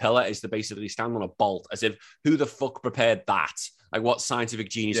get up this pillar is to basically stand on a bolt, as if who the fuck prepared that? Like what scientific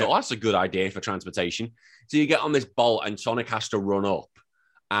genius? Yeah. Oh, that's a good idea for transportation. So you get on this bolt, and Sonic has to run up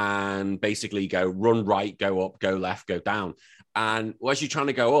and basically go run right, go up, go left, go down. And as you're trying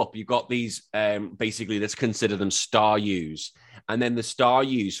to go up, you've got these, basically, let's consider them star U's. And then the star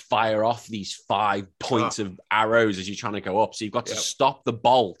U's fire off these 5 points of arrows as you're trying to go up. So you've got to stop the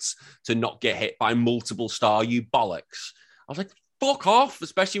bolts to not get hit by multiple star U bollocks. I was like, fuck off,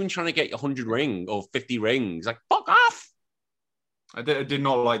 especially when you're trying to get 100 ring or 50 rings. Like, fuck off. I did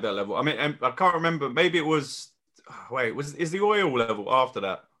not like that level. I mean, I can't remember. Maybe it was, is the oil level after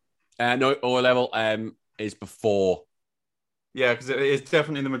that? No, oil level is before. Yeah, because it's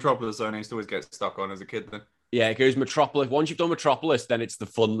definitely the Metropolis Zone. I used to always get stuck on as a kid then. Yeah, it goes Metropolis. Once you've done Metropolis, then it's the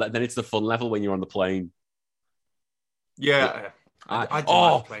fun. Then it's the fun level when you're on the plane. Yeah,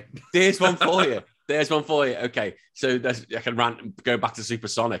 there's one for you. There's one for you. Okay, so I can go back to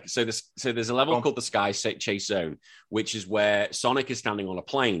Supersonic. So there's a level called the Sky Chase Zone, which is where Sonic is standing on a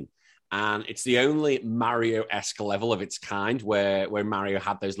plane. And it's the only Mario-esque level of its kind where Mario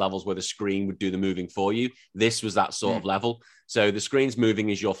had those levels where the screen would do the moving for you. This was that sort of level. So the screen's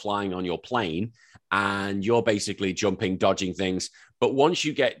moving as you're flying on your plane and you're basically jumping, dodging things. But once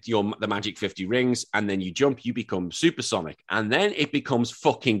you get the magic 50 rings and then you jump, you become supersonic. And then it becomes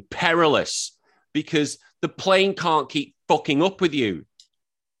fucking perilous because the plane can't keep fucking up with you.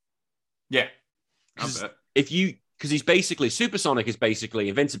 Yeah. Because he's basically supersonic is basically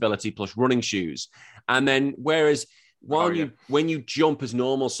invincibility plus running shoes. And then whereas when you jump as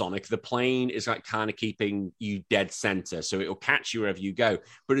normal Sonic, the plane is like kind of keeping you dead center. So it'll catch you wherever you go.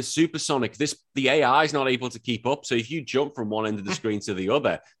 But as supersonic, the AI is not able to keep up. So if you jump from one end of the screen to the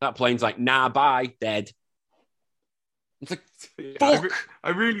other, that plane's like, nah, bye, dead. It's like, fuck.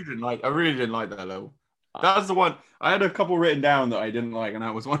 I really didn't like that level. That was the one. I had a couple written down that I didn't like, and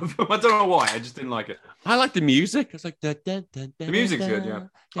that was one of them. I don't know why. I just didn't like it. I like the music. It's like the music's good. Yeah,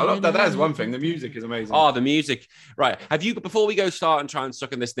 I love that. That is one thing. The music is amazing. Oh, the music. Right. Have you before we go start and try and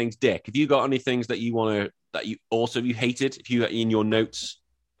suck in this thing's dick? Have you got any things that you you hated? If you in your notes.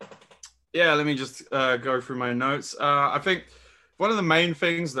 Yeah, let me just go through my notes. I think one of the main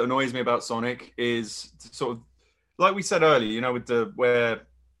things that annoys me about Sonic is sort of like we said earlier. With where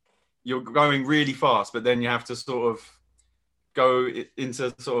you're going really fast, but then you have to sort of go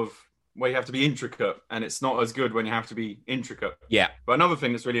into sort of where you have to be intricate, and it's not as good when you have to be intricate. Yeah. But another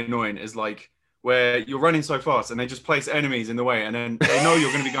thing that's really annoying is like where you're running so fast and they just place enemies in the way, and then they know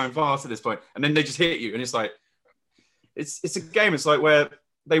you're going to be going fast at this point, and then they just hit you, and it's like it's a game. It's like where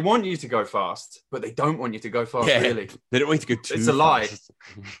they want you to go fast, but they don't want you to go fast. Yeah, really, they don't want you to go too. It's a lie.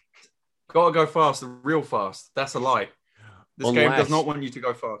 Gotta go fast, real fast. That's a lie. This game does not want you to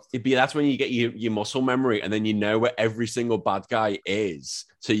go fast. That's when you get your muscle memory, and then you know where every single bad guy is.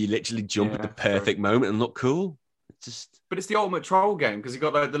 So you literally jump at the perfect moment and look cool. But it's the ultimate troll game because you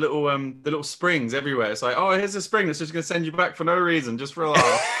got like the little springs everywhere. It's like, oh, here's a spring that's just going to send you back for no reason, just for a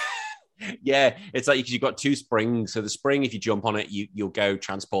laugh. Yeah, it's like because you've got two springs. So the spring, if you jump on it, you'll go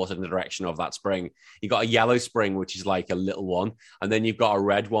transported in the direction of that spring. You got a yellow spring, which is like a little one, and then you've got a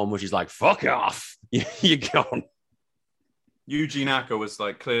red one, which is like fuck off. You're gone. Yuji Naka was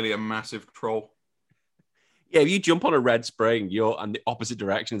like clearly a massive troll. Yeah, if you jump on a red spring, you're in the opposite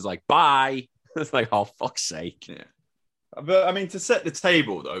direction. It's like bye. It's like, oh fuck's sake. Yeah, but I mean, to set the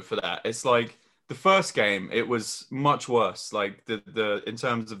table though for that, it's like the first game. It was much worse. Like the in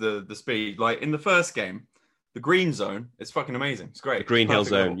terms of the speed. Like in the first game, the green zone, it's fucking amazing. It's great. The Green Hill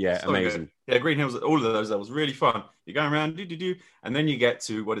Zone, yeah, so amazing. Good. Yeah, Green Hills, all of those levels, really fun. You're going around, and then you get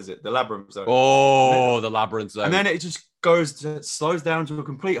to, what is it? The Labyrinth Zone. Oh, the Labyrinth Zone. And then it just slows down to a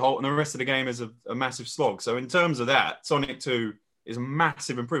complete halt, and the rest of the game is a massive slog. So in terms of that, Sonic 2 is a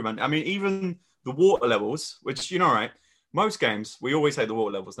massive improvement. I mean, even the water levels, which, right, most games, we always hate the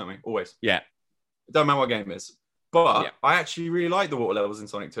water levels, don't we? Always. Yeah. It doesn't matter what game it is. But I actually really like the water levels in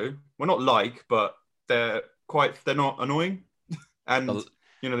Sonic 2. Well, not like, but they're not annoying. And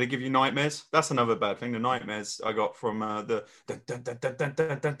they give you nightmares. That's another bad thing. The nightmares I got from the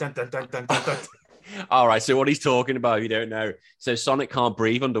All right, so what he's talking about, if you don't know, so Sonic can't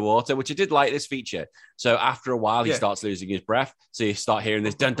breathe underwater, which I did like this feature. So after a while, he starts losing his breath. So you start hearing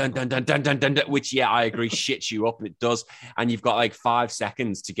this dun dun dun dun dun dun dun, which I agree shits you up, and it does. And you've got like 5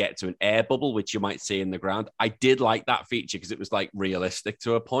 seconds to get to an air bubble, which you might see in the ground. I did like that feature because it was like realistic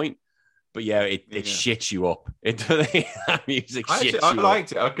to a point. But it shits you up. That music shits you up. I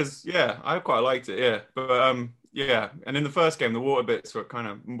liked it because I quite liked it. Yeah, but and in the first game, the water bits were kind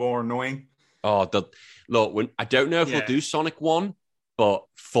of more annoying. Oh, I don't know if we'll do Sonic 1, but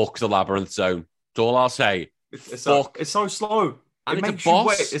fuck the Labyrinth Zone. That's all I'll say. It's so slow. And it makes you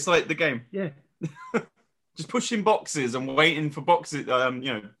wait. It's like the game. Yeah. Just pushing boxes and waiting for boxes.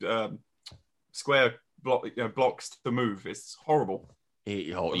 Square blocks to move. It's horrible.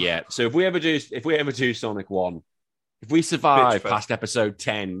 Yeah. So if we ever do Sonic 1, if we survive past episode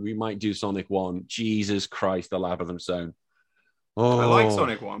 10, we might do Sonic 1. Jesus Christ, the Labyrinth Zone. Oh, I like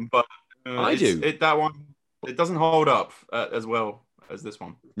Sonic 1, but I do. That one, it doesn't hold up as well as this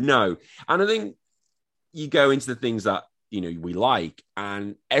one. No. And I think you go into the things that, we like,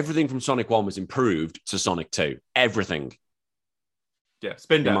 and everything from Sonic 1 was improved to Sonic 2. Everything. Yeah.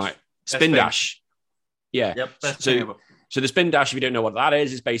 Spin dash. Spin dash. Yeah. Yep. So the spin dash, if you don't know what that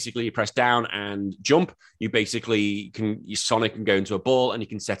is basically you press down and jump. You basically Sonic can go into a ball and he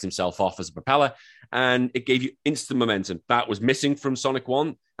can set himself off as a propeller. And it gave you instant momentum. That was missing from Sonic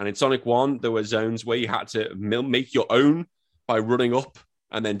 1. And in Sonic 1, there were zones where you had to make your own by running up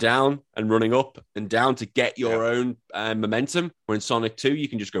and then down and running up and down to get your own momentum. Where in Sonic 2, you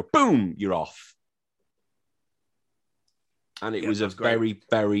can just go, boom, you're off. And it was a very,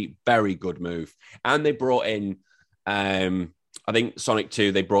 very, very good move. And they brought in, I think Sonic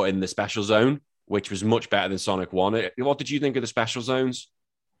 2, they brought in the special zone, which was much better than Sonic 1. What did you think of the special zones?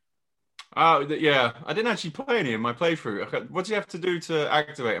 Yeah, I didn't actually play any in my playthrough. What do you have to do to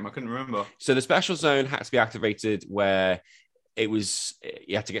activate them? I couldn't remember. So the special zone had to be activated where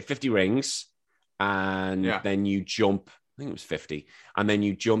you had to get 50 rings, and then you jump. I think it was 50, and then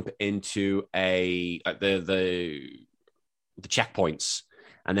you jump into the checkpoints,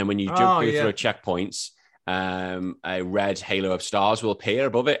 and then when you jump through checkpoints, a red halo of stars will appear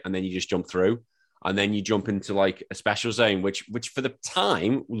above it, and then you just jump through. And then you jump into like a special zone, which for the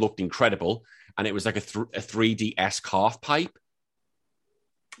time looked incredible. And it was like a 3D-esque half pipe.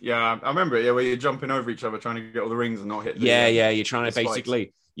 Yeah, I remember it. Yeah, where you're jumping over each other, trying to get all the rings and not hit. You're trying to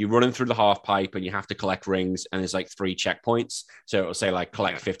basically, you're running through the half pipe and you have to collect rings. And there's like 3 checkpoints. So it'll say like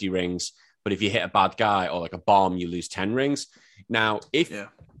collect 50 rings. But if you hit a bad guy or like a bomb, you lose 10 rings. Now, if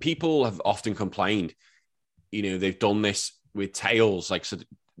people have often complained, they've done this with Tails, like, so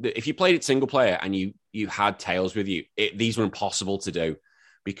if you played it single player and you had Tails with you, these were impossible to do,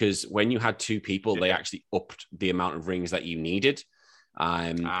 because when you had 2 people, they actually upped the amount of rings that you needed.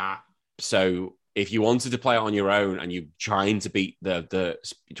 So if you wanted to play it on your own and you're trying to beat you're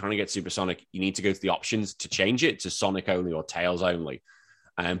trying to get Supersonic, you need to go to the options to change it to Sonic only or Tails only.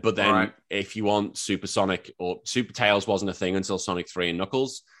 But then if you want Supersonic or Super Tails wasn't a thing until Sonic 3 and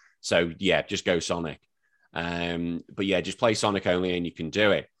Knuckles. So just go Sonic. But just play Sonic only and you can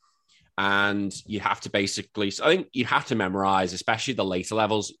do it. And you have to basically, I think you have to memorize, especially the later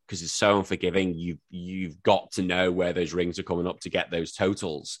levels, because it's so unforgiving. You've got to know where those rings are coming up to get those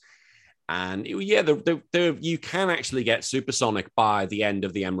totals. And you can actually get Supersonic by the end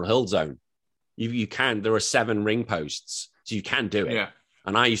of the Emerald Hill Zone. You can. There are 7 ring posts, so you can do it. Yeah.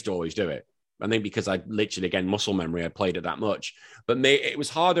 And I used to always do it. I think because I literally, again, muscle memory, I played it that much. But it was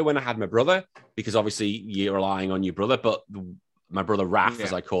harder when I had my brother, because obviously you're relying on your brother. But my brother Raph,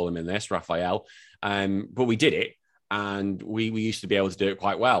 as I call him in this, Raphael. But we did it, and we used to be able to do it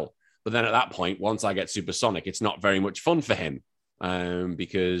quite well. But then at that point, once I get Supersonic, it's not very much fun for him,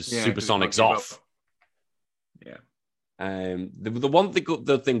 because Supersonic's off. Yeah.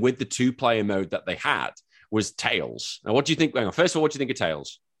 The thing with the 2-player mode that they had was Tails. Now, what do you think? First of all, what do you think of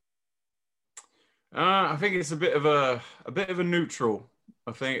Tails? I think it's a bit of a neutral.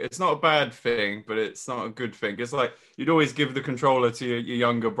 I think it's not a bad thing, but it's not a good thing. It's like you'd always give the controller to your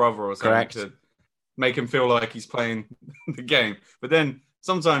younger brother or something to make him feel like he's playing the game. But then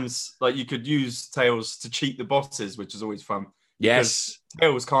sometimes, like, you could use Tails to cheat the bosses, which is always fun. Yes,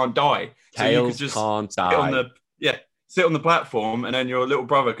 Tails can't die. Tails can't die. Sit on the platform, and then your little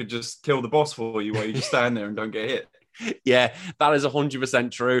brother could just kill the boss for you while you just stand there and don't get hit. Yeah, that is 100%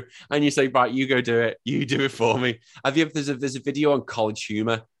 true. And you say, right, you go do it. You do it for me. There's a video on College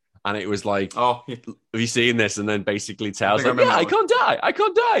Humor, and it was like, have you seen this? And then basically Tails like, I can't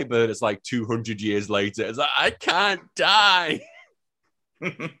die. But it's like 200 years later, it's like, I can't die.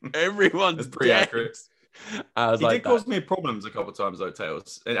 Everyone's pretty dead. accurate. He did cause me problems a couple of times though,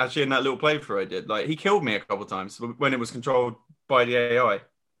 Tails. And actually, in that little playthrough I did, like, he killed me a couple of times when it was controlled by the AI.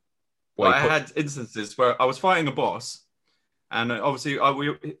 I had instances where I was fighting a boss, and obviously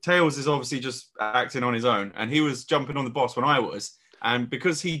Tails is obviously just acting on his own, and he was jumping on the boss when I was, and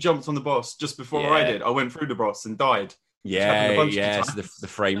because he jumped on the boss just before I did, I went through the boss and died. So the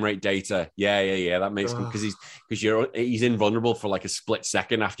frame rate data. That makes him, because he's invulnerable for like a split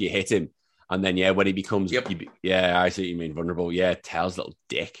second after you hit him. And then, when he becomes... I see what you mean, vulnerable. Yeah, Tails, little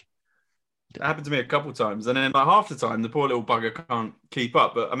dick. It happened to me a couple of times. And then, like, half the time, the poor little bugger can't keep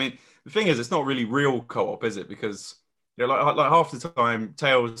up. But, I mean, the thing is, it's not really real co-op, is it? Because, like half the time,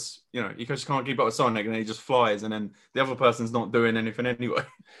 Tails, he just can't keep up with Sonic, and then he just flies, and then the other person's not doing anything anyway.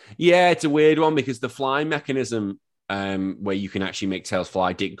 Yeah, it's a weird one, because the flying mechanism... where you can actually make Tails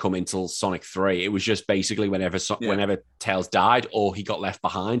fly didn't come until Sonic 3. It was just basically whenever Tails died or he got left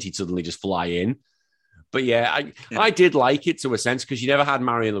behind, he'd suddenly just fly in. But I did like it to a sense, because you never had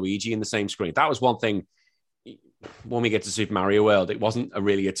Mario and Luigi in the same screen. That was one thing. When we get to Super Mario World, it wasn't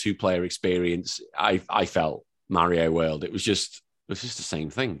really a 2-player experience. I felt Mario World. It was just the same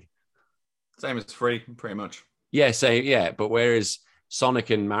thing. Same as 3, pretty much. Yeah, same. Yeah, but whereas Sonic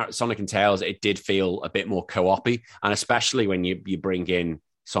and Tails, it did feel a bit more co-op-y, and especially when you bring in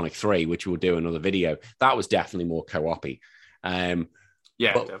Sonic 3, which we'll do another video, that was definitely more co-op-y. But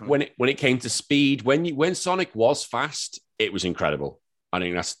definitely. When it came to speed, when Sonic was fast, it was incredible. I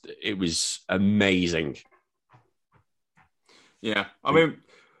think it was amazing. Yeah, I mean,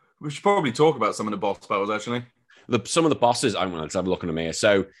 we should probably talk about some of the boss battles actually. Some of the bosses, I'm going to have a look at them here.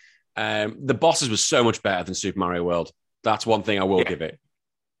 So the bosses were so much better than Super Mario World. That's one thing I will give it.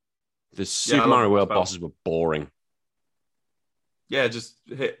 The Super Mario World bosses were boring. Yeah, just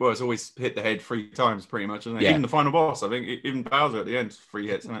hit. Well, it's always hit the head 3 times, pretty much, isn't it? Yeah. Even the final boss, I think, even Bowser at the end, 3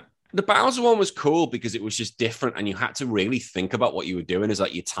 hits, isn't it? The Bowser one was cool because it was just different, and you had to really think about what you were doing. Is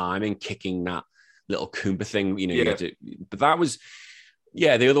like your timing, kicking that little Koopa thing, you know. Yeah. But that was,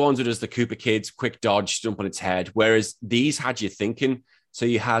 yeah. The other ones were just the Koopa kids, quick dodge, jump on its head. Whereas these had you thinking. So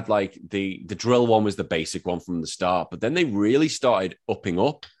you had like the drill one was the basic one from the start, but then they really started upping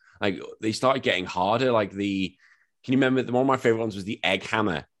up. Like they started getting harder. Like can you remember one of my favorite ones was the egg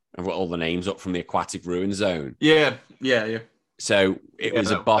hammer? I've got all the names up from the aquatic ruin zone. Yeah. So it was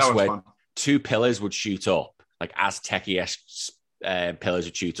a boss where 2 pillars would shoot up, like Aztec-esque pillars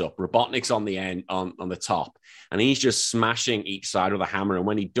would shoot up. Robotnik's on the end, on the top, and he's just smashing each side with a hammer. And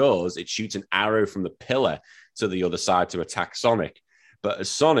when he does, it shoots an arrow from the pillar to the other side to attack Sonic. But as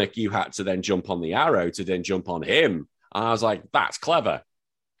Sonic, you had to then jump on the arrow to then jump on him. And I was like, that's clever.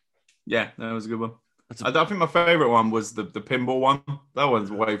 Yeah, that was a good one. I think my favorite one was the pinball one. That one's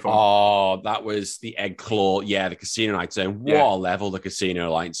way fun. Oh, that was the Egg Claw. Yeah, the Casino Night Zone. What a level the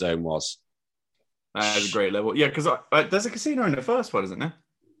Casino Night Zone was. That was a great level. Yeah, because there's a casino in the first one, isn't there?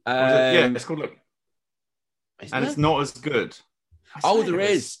 Yeah, it's called it's not as good. Oh, there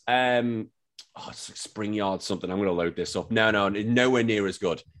is. It's like Spring Yard something. I'm going to load this up. No, nowhere near as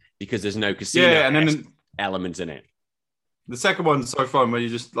good because there's no casino and then elements in it. The second one's so fun where you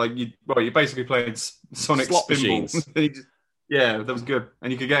just you're basically playing Sonic slot machines. Yeah, that was good,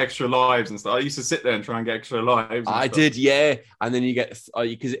 and you could get extra lives and stuff. I used to sit there and try and get extra lives. I did, yeah, and then you get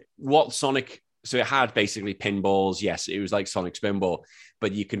because what Sonic. So it had basically pinballs. Yes, it was like Sonic Spinball,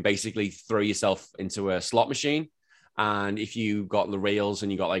 but you can basically throw yourself into a slot machine. And if you got the rails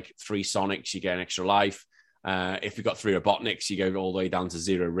and you got like 3 Sonics, you get an extra life. If you got 3 Robotniks, you go all the way down to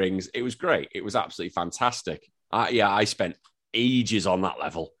 0 rings. It was great. It was absolutely fantastic. I spent ages on that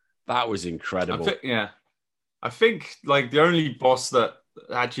level. That was incredible. I think like the only boss that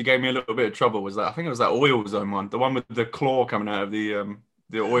actually gave me a little bit of trouble was I think it was that oil zone one, the one with the claw coming out of the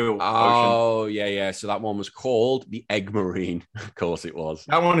oil. Oh, ocean. Yeah. So that one was called the Egg Marine. Of course it was.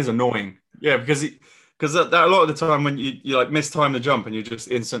 That one is annoying. Yeah, because that a lot of the time when you like mistime the jump and you're just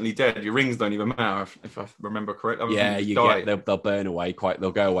instantly dead, your rings don't even matter if I remember correctly. They'll burn away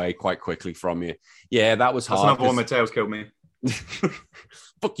they'll go away quite quickly from you. Yeah, that was hard. That's another one where Tails killed me.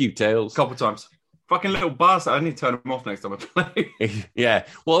 Fuck you, Tails. A couple times. Fucking little bastard. I need to turn him off next time I play. Yeah.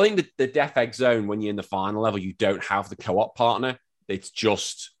 Well, I think the Death Egg Zone, when you're in the final level, you don't have the co-op partner. It's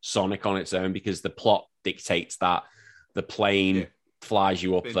just Sonic on its own because the plot dictates that the plane flies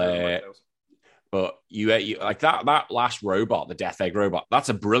you up there. But you like that last robot, the Death Egg robot, that's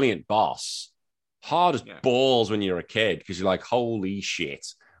a brilliant boss. Hard as balls when you're a kid because you're like, holy shit.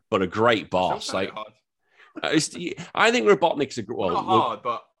 But a great boss. Like, I think Robotnik's not hard,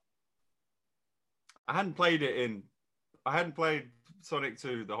 but I hadn't played Sonic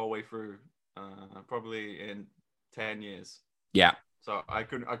 2 the whole way through, probably in 10 years. Yeah. So I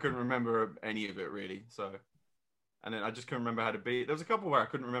couldn't remember any of it really. So, and then I just couldn't remember how to beat. There was a couple where I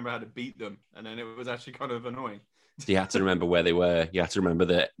couldn't remember how to beat them, and then it was actually kind of annoying. You had to remember where they were. You had to remember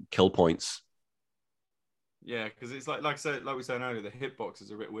the kill points. Yeah, because it's like we said earlier, the hitbox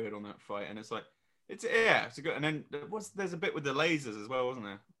is a bit weird on that fight, and it's a good. And then there's a bit with the lasers as well, wasn't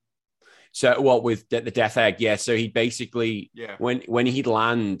there? So what with the Death Egg? Yeah. So he basically when he'd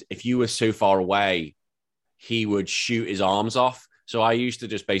land, if you were so far away, he would shoot his arms off. So I used to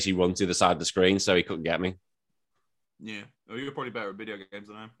just basically run to the side of the screen so he couldn't get me. Yeah. Well, you're probably better at video games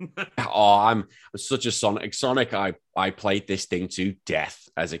than I am. I'm such a Sonic. I played this thing to death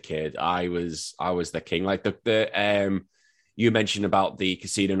as a kid. I was the king. Like the you mentioned about the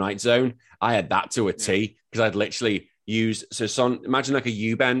Casino Night Zone. I had that to a T because I'd literally use imagine like a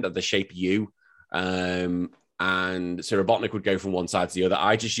U bend of the shape U. And so Robotnik would go from one side to the other.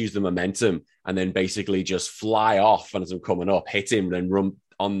 I just use the momentum and then basically just fly off as I'm coming up, hit him, then run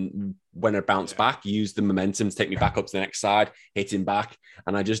on when I bounce back, use the momentum to take me back up to the next side, hit him back.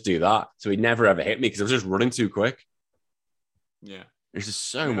 And I just do that. So he'd never ever hit me because I was just running too quick. Yeah. It's just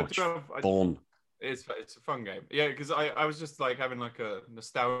so much fun. It's a fun game. Yeah, because I was just like having like a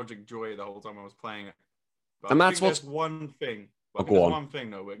nostalgic joy the whole time I was playing it. But and that's what's one thing. There's one thing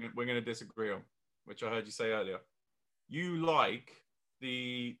though we're going to disagree on, which I heard you say earlier. You like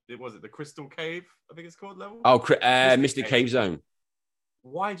the Crystal Cave? I think it's called level. Oh, Mystic Cave Zone.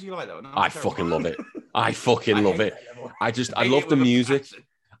 Why do you like that one? I fucking love it. I fucking love it. I love the music.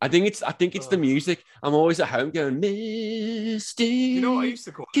 I think it's the music. I'm always at home going, Misty. You know what I used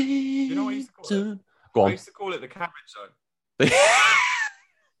to call it? You know what I used to call it? Go on. I used to call it the cabbage zone.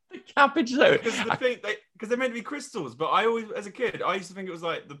 The cabbage zone. Because they're meant to be crystals, but I always, as a kid, I used to think it was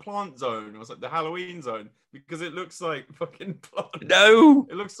like the plant zone. It was like the Halloween zone because it looks like fucking plants. No,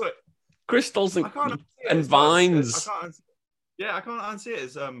 it looks like crystals and vines. I can't unsee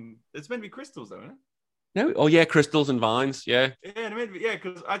it. It's meant to be crystals, though, isn't it? No, oh yeah, crystals and vines. Yeah,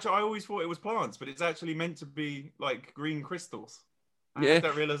 because actually I always thought it was plants, but it's actually meant to be like green crystals. I had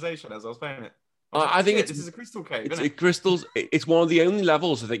that realization as I was playing it. I think this is a crystal cave. It's crystals. It's one of the only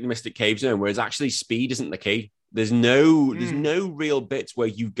levels I think the Mystic Cave Zone where it's actually speed isn't the key. There's no real bits where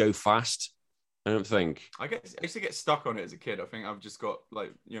you go fast. I don't think. I used to get stuck on it as a kid. I think I've just got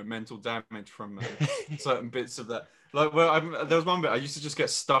mental damage from certain bits of that. Like, there was one bit I used to just get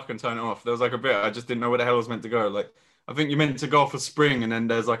stuck and turn it off. There was like a bit I just didn't know where the hell I was meant to go. Like, I think you're meant to go off a spring and then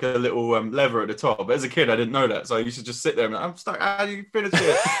there's like a little lever at the top. But as a kid, I didn't know that. So I used to just sit there and I'm stuck. How do you finish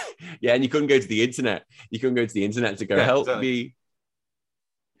it? Yeah, and you couldn't go to the internet. You couldn't go to the internet to go, help me.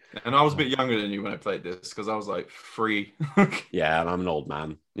 And I was a bit younger than you when I played this because I was like 3. Yeah, and I'm an old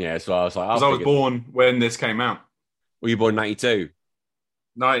man. Yeah, so I was like... Because I was born when this came out. Were you born in 92?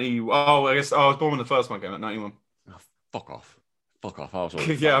 90... Oh, I guess I was born when the first one came out, 91. Oh, fuck off. I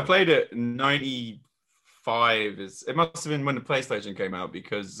was yeah, I played it in 95. It must have been when the PlayStation came out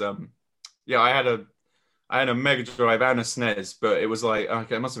because, I had a Mega Drive and a SNES, but it was like,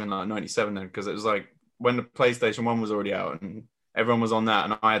 okay, it must have been like 97 then because it was like when the PlayStation 1 was already out and everyone was on that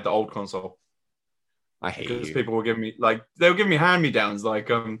and I had the old console. I hate because you. people were giving me they were giving me hand-me-downs. Like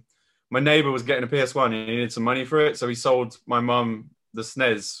my neighbor was getting a PS1 and he needed some money for it, so he sold my mum the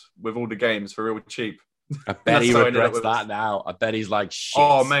SNES with all the games for real cheap. I bet he regrets that now. I bet he's like, shit.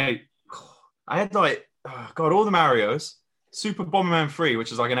 Oh mate, I had all the Marios, Super Bomberman 3,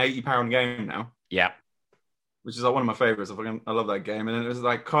 which is like an £80 game now. Yeah, which is like one of my favorites. I love that game. And then it was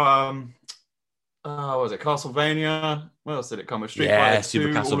like what was it? Castlevania. What else did it come with? Street Fighter 2,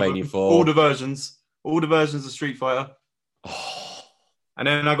 Super Castlevania 4. All the versions of Street Fighter. Oh. And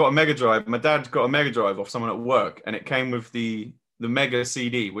then I got a Mega Drive. My dad got a Mega Drive off someone at work, and it came with the Mega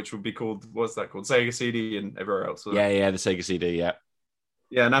CD, which would be called, what's that called? Sega CD and everywhere else. Yeah, the Sega CD, yeah.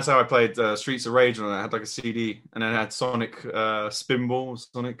 Yeah, and that's how I played Streets of Rage, and I had like a CD, and then I had Sonic Spinball,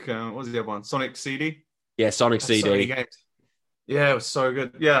 Sonic, what was the other one? Sonic CD? Yeah, Sonic CD. So many games. Yeah, it was so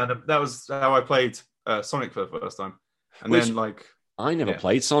good. Yeah, that was how I played Sonic for the first time. And then I never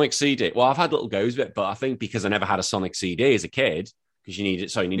played Sonic CD. Well, I've had little goes with it, but I think because I never had a Sonic CD as a kid, because you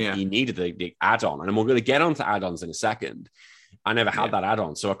needed the add-on, and we're going to get onto add-ons in a second. I never had that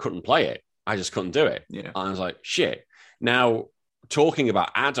add-on, so I couldn't play it. I just couldn't do it. Yeah. And I was like, shit. Now, talking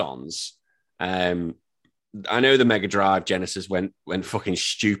about add-ons, I know the Mega Drive Genesis went fucking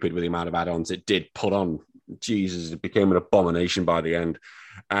stupid with the amount of add-ons it did put on. Jesus, it became an abomination by the end.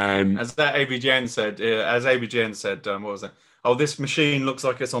 As ABGN said, what was it? Oh, this machine looks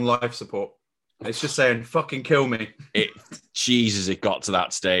like it's on life support. It's just saying, fucking kill me. Jesus, it got to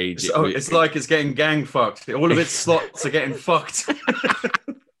that stage. It's like it's getting gang fucked. All of its slots are getting fucked.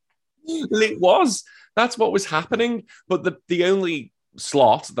 It was. That's what was happening. But the only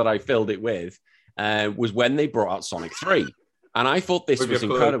slot that I filled it with was when they brought out Sonic 3. And I thought this was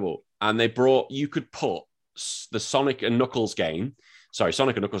incredible. And you could put the Sonic and Knuckles game. Sorry,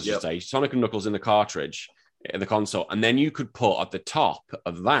 Sonic and Knuckles, I should say. Sonic and Knuckles in the cartridge, in the console. And then you could put at the top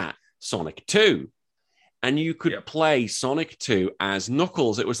of that Sonic 2. And you could play Sonic 2 as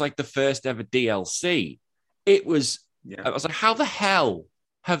Knuckles. It was like the first ever DLC. It was, I was like, how the hell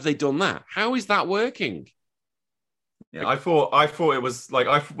have they done that? How is that working? Yeah, I thought it was like,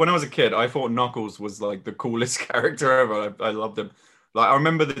 when I was a kid, I thought Knuckles was like the coolest character ever. I loved him. Like, I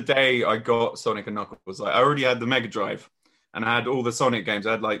remember the day I got Sonic and Knuckles. Like, I already had the Mega Drive, and I had all the Sonic games.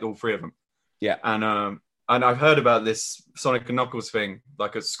 I had like all 3 of them. Yeah. And I've heard about this Sonic and Knuckles thing,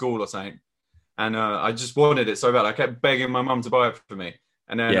 like at school or something. And I just wanted it so bad. I kept begging my mum to buy it for me.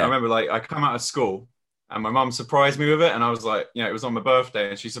 And then I remember, like, I come out of school, and my mum surprised me with it. And I was like, it was on my birthday,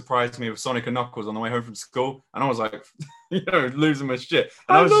 and she surprised me with Sonic and Knuckles on the way home from school. And I was like, losing my shit.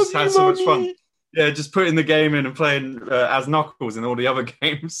 And I was just had so much fun. Yeah, just putting the game in and playing as Knuckles in all the other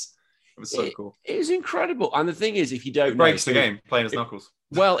games. It was so cool. It was incredible. And the thing is, if you don't it breaks the game playing as Knuckles.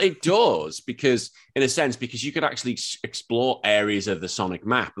 Well, it does, because you could actually explore areas of the Sonic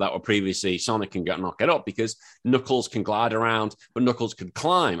map that were previously Sonic can knock it up, because Knuckles can glide around, but Knuckles could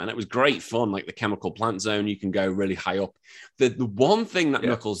climb, and it was great fun, like the chemical plant zone. You can go really high up. The one thing that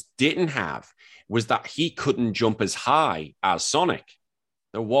Knuckles didn't have was that he couldn't jump as high as Sonic.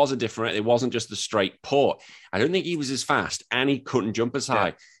 There was a different. It wasn't just the straight port. I don't think he was as fast, and he couldn't jump as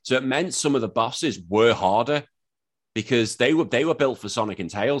high. So it meant some of the bosses were harder because they were built for Sonic and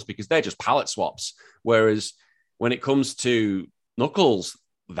Tails because they're just palette swaps. Whereas when it comes to Knuckles,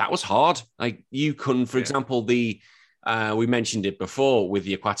 that was hard. Like you couldn't, for example, we mentioned it before with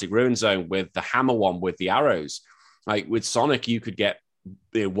the Aquatic Ruin Zone, with the hammer one with the arrows. Like with Sonic, you could get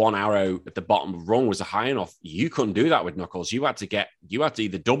the one arrow at the bottom of rung was high enough. You couldn't do that with Knuckles. You had to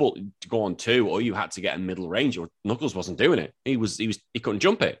either double to go on 2, or you had to get a middle range. Or Knuckles wasn't doing it. He couldn't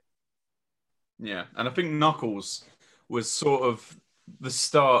jump it. Yeah, and I think Knuckles was sort of the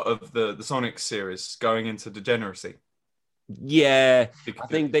start of the Sonic series going into degeneracy. Yeah, I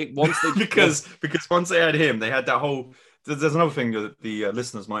think because once they had him, they had that whole. There's another thing that the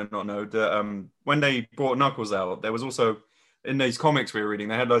listeners might not know that when they brought Knuckles out, there was also in these comics we were reading,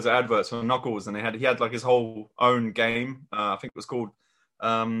 they had loads of adverts for Knuckles, and he had like his whole own game. I think it was called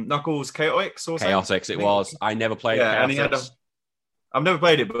Knuckles Chaotix or something. Chaotix, it was. I never played. Yeah, and he had I've never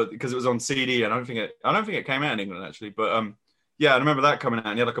played it, but because it was on CD, and I don't think it came out in England actually. But yeah, I remember that coming out,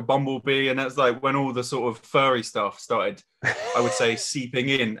 and he had like a bumblebee, and that's like when all the sort of furry stuff started, I would say, seeping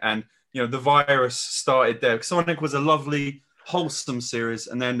in, and the virus started there. Sonic was a lovely, wholesome series,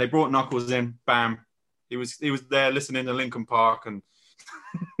 and then they brought Knuckles in, bam, he was there listening to Linkin Park, and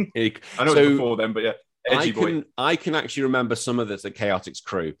I know it was before then, but yeah. I can actually remember some of the Chaotix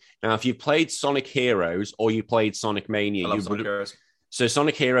crew. Now, if you played Sonic Heroes or you played Sonic Mania, So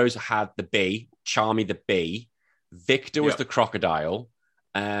Sonic Heroes had the bee, Charmy the bee, Victor was the crocodile,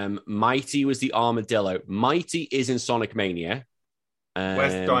 Mighty was the armadillo. Mighty is in Sonic Mania.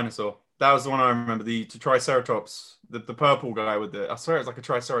 Where's the dinosaur? That was the one I remember. The Triceratops, the purple guy with I swear it's like a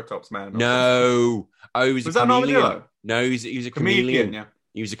Triceratops man. No, was that an armadillo? No, he was a chameleon. Yeah,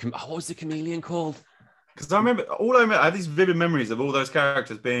 he was what was the chameleon called? Because I have these vivid memories of all those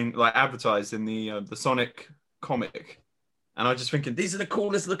characters being like advertised in the Sonic comic. And I was just thinking, these are the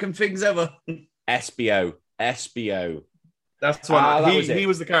coolest looking things ever. SBO. That's one. He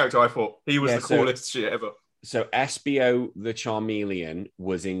was the character I thought. He was the coolest shit ever. So SBO the Charmeleon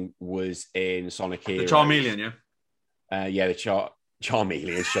was in Sonic Heroes. The Charmeleon, yeah. Yeah, the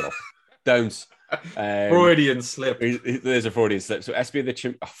Charmeleon. Shut up. Don't. Freudian slip. There's a Freudian slip. So SBO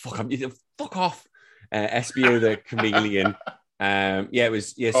the fuck off. SBO the Chameleon. It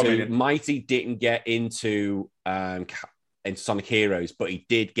was. Yeah. So Mighty didn't get into Sonic Heroes, but he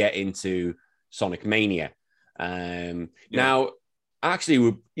did get into Sonic Mania. Now,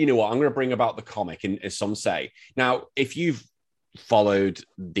 actually, you know what? I'm going to bring about the comic, and as some say. Now, if you've followed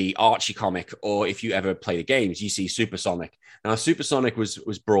the Archie comic, or if you ever play the games, you see Supersonic. Now, Supersonic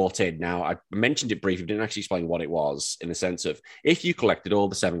was brought in. Now, I mentioned it briefly, didn't actually explain what it was, in the sense of if you collected all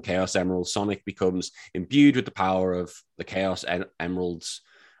the 7 Chaos Emeralds, Sonic becomes imbued with the power of the Chaos Emeralds,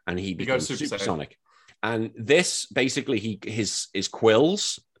 and he becomes Supersonic. And this, basically, his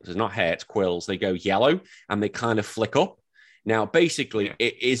quills, it's not hair, it's quills, they go yellow, and they kind of flick up. Now, basically,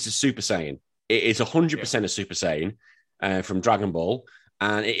 it is a Super Saiyan. It is 100% a Super Saiyan from Dragon Ball.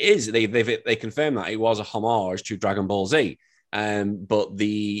 And it is, they confirmed that it was a homage to Dragon Ball Z. But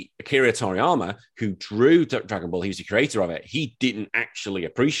the Akira Toriyama, who drew Dragon Ball, he was the creator of it, he didn't actually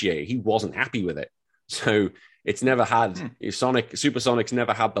appreciate it. He wasn't happy with it. So it's never had, Supersonic's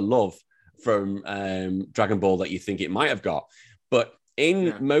never had the love from Dragon Ball that you think it might have got. But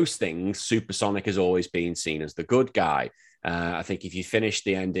in most things, Supersonic has always been seen as the good guy. I think if you finish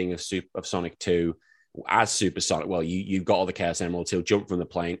the ending of Sonic 2 as Supersonic, well, you got all the Chaos Emeralds, he'll jump from the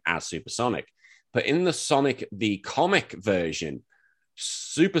plane as Supersonic. But in the comic version,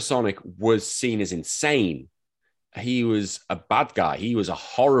 Supersonic was seen as insane. He was a bad guy. He was a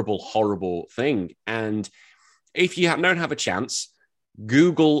horrible, horrible thing. And if you don't have a chance,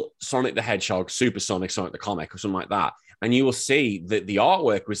 Google Sonic the Hedgehog, Supersonic, Sonic the Comic, or something like that, and you will see that the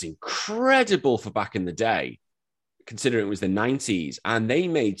artwork was incredible for back in the day, considering it was the 90s, and they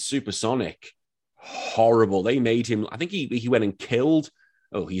made Supersonic horrible. They made him, I think he went and killed,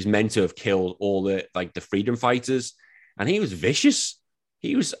 he's meant to have killed all the freedom fighters, and he was vicious.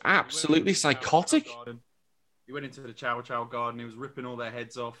 He was absolutely psychotic. He went into the Chow Chow garden, he was ripping all their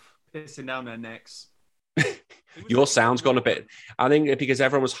heads off, pissing down their necks. Your sound's gone a bit, I think because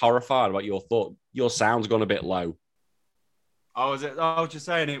everyone was horrified about your sound's gone a bit low. I was just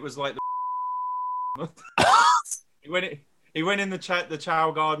saying it was like the he went in the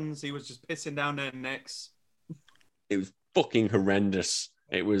Chow Gardens. He was just pissing down their necks. It was fucking horrendous.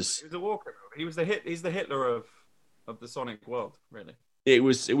 It was a war criminal. He's the Hitler of the Sonic world, really. It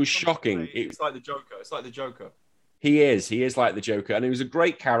was shocking. It's like the Joker. He is like the Joker, and he was a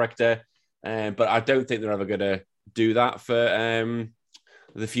great character. But I don't think they're ever going to do that for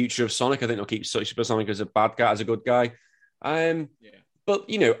the future of Sonic. I think they'll keep Super Sonic as a bad guy, as a good guy. But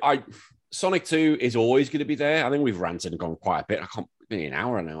Sonic 2 is always going to be there. I think we've ranted and gone quite a bit. I can't be an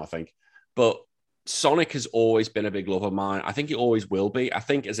hour now, I think. But Sonic has always been a big love of mine. I think it always will be. I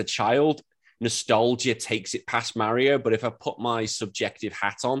think as a child, nostalgia takes it past Mario. But if I put my subjective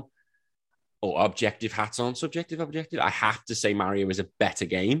hat on, subjective, I have to say Mario is a better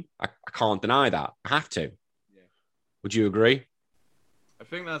game. I can't deny that. I have to. Yeah. Would you agree? I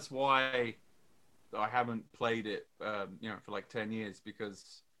think that's why I haven't played it, for like 10 years,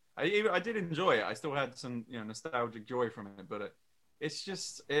 because I did enjoy it. I still had some, nostalgic joy from it, but it's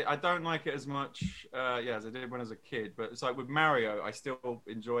just, I don't like it as much, as I did when I was a kid. But it's like with Mario, I still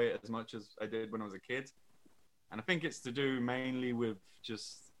enjoy it as much as I did when I was a kid. And I think it's to do mainly with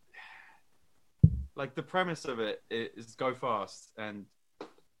just, like, the premise of it is go fast, and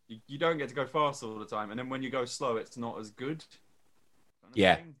you don't get to go fast all the time. And then when you go slow, it's not as good.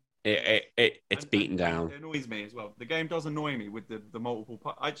 Yeah, it's beaten down. It annoys me as well. The game does annoy me with the multiple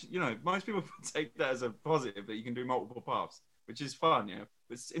paths. Most people take that as a positive, that you can do multiple paths, which is fun,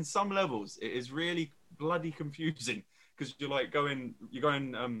 But in some levels, it is really bloody confusing, because you're going,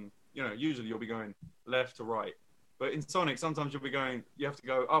 usually you'll be going left to right. But in Sonic, sometimes you have to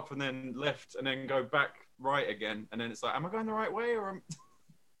go up and then left and then go back right again. And then it's like, am I going the right way? Or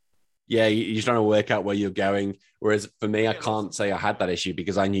Yeah, you're trying to work out where you're going. Whereas for me, I can't say I had that issue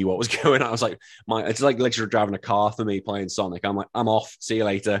because I knew what was going on. I was like, it's like literally driving a car for me playing Sonic. I'm like, I'm off. See you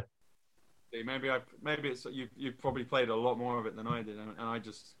later. Maybe it's you've probably played a lot more of it than I did, and I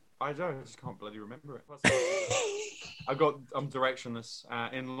just can't bloody remember it. I'm directionless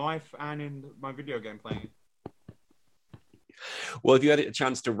in life and in my video game playing. Well, if you had a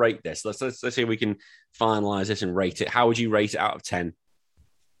chance to rate this, let's see if we can finalize this and rate it. How would you rate it out of 10?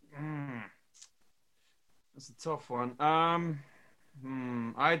 That's a tough one.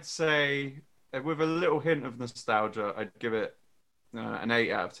 I'd say with a little hint of nostalgia, I'd give it an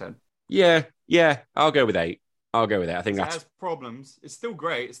 8 out of 10. Yeah, I'll go with 8. I think it has problems. It's still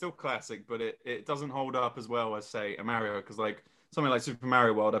great. It's still classic, but it doesn't hold up as well as, say, a Mario. Because like something like Super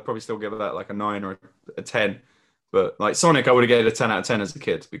Mario World, I'd probably still give that like a 9 or a 10. But like Sonic, I would have given it a 10 out of 10 as a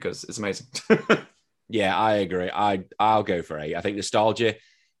kid because it's amazing. Yeah, I agree. I'll go for 8. I think nostalgia.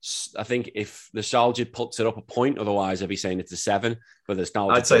 I think if nostalgia puts it up a point, otherwise I'd be saying it's a 7. But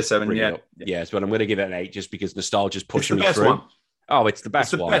nostalgia, I'd say 7. Yeah. Yes, but I'm going to give it an 8 just because nostalgia's pushing me through. One. Oh, it's the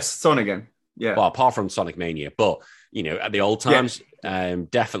best one. It's the best Sonic game. Yeah. Well, apart from Sonic Mania, but at the old times,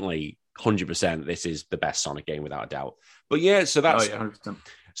 definitely 100%. This is the best Sonic game without a doubt. But yeah, so that's 100%.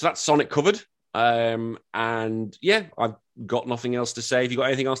 So that's Sonic covered. And yeah, I've got nothing else to say. Have you got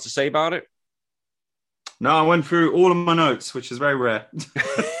anything else to say about it? No, I went through all of my notes, which is very rare.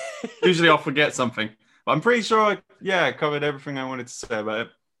 Usually I'll forget something. But I'm pretty sure I covered everything I wanted to say about it.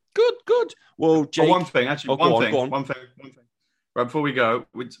 Good. Well, Jake... one thing. One thing. Right, before we go,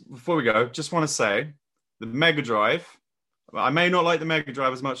 just want to say the Mega Drive. I may not like the Mega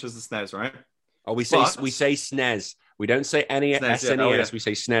Drive as much as the SNES, right? Oh, we say SNES. We don't say any SNES. We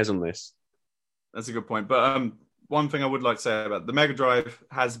say SNES on this. That's a good point. But one thing I would like to say about the Mega Drive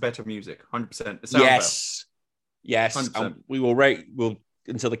has better music, 100%. Yes. We will rate.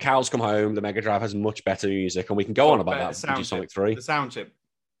 Until the cows come home. The Mega Drive has much better music, and we can go on about that. With Sonic 3. The sound chip.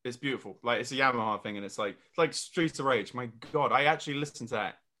 It's beautiful. Like it's a Yamaha thing, and it's like Streets of Rage. My God, I actually listen to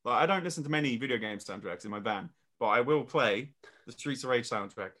that. Like I don't listen to many video game soundtracks in my van, but I will play the Streets of Rage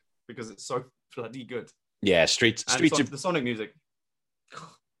soundtrack because it's so bloody good. Yeah, Streets of the Sonic music.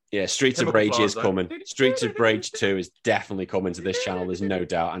 Yeah, Streets of Rage is coming. Streets of Rage 2 is definitely coming to this channel. There's no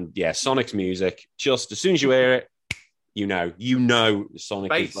doubt. And yeah, Sonic's music. Just as soon as you hear it, you know,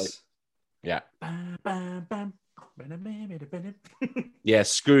 Sonic is like, yeah. Yeah,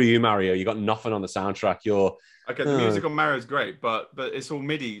 screw you, Mario. You got nothing on the soundtrack. Okay, the music on Mario is great, but it's all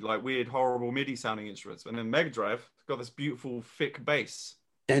MIDI, like weird, horrible MIDI sounding instruments. And then Mega Drive got this beautiful, thick bass.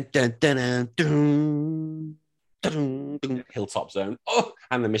 Dun, dun, dun, dun, dun, dun, dun. Hilltop Zone. Oh,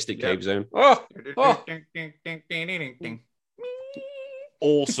 and the Mystic Cave Zone. Oh.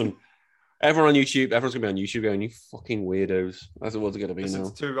 Awesome. Everyone on YouTube, everyone's going to be on YouTube going, you fucking weirdos. That's what it's going to be now.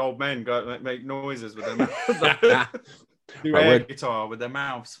 Two old men go make noises with their mouths. Do air guitar with their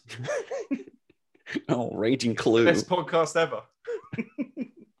mouths. Oh, Raging Clue. Best podcast ever.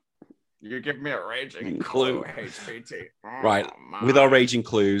 You give me a Raging Clue, HPT. Right, with our Raging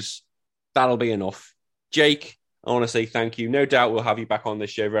Clues, that'll be enough. Jake, I want to say thank you. No doubt we'll have you back on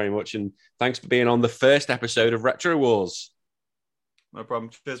this show very much, and thanks for being on the first episode of Retro Wars. No problem.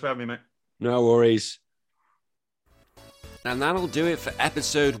 Cheers for having me, mate. No worries. And that'll do it for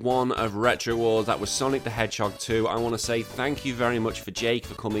episode 1 of Retro Wars. That was Sonic the Hedgehog 2. I want to say thank you very much for Jake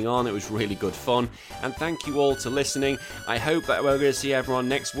for coming on. It was really good fun. And thank you all to listening. I hope that we're going to see everyone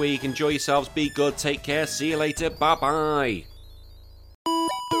next week. Enjoy yourselves. Be good. Take care. See you later. Bye-bye.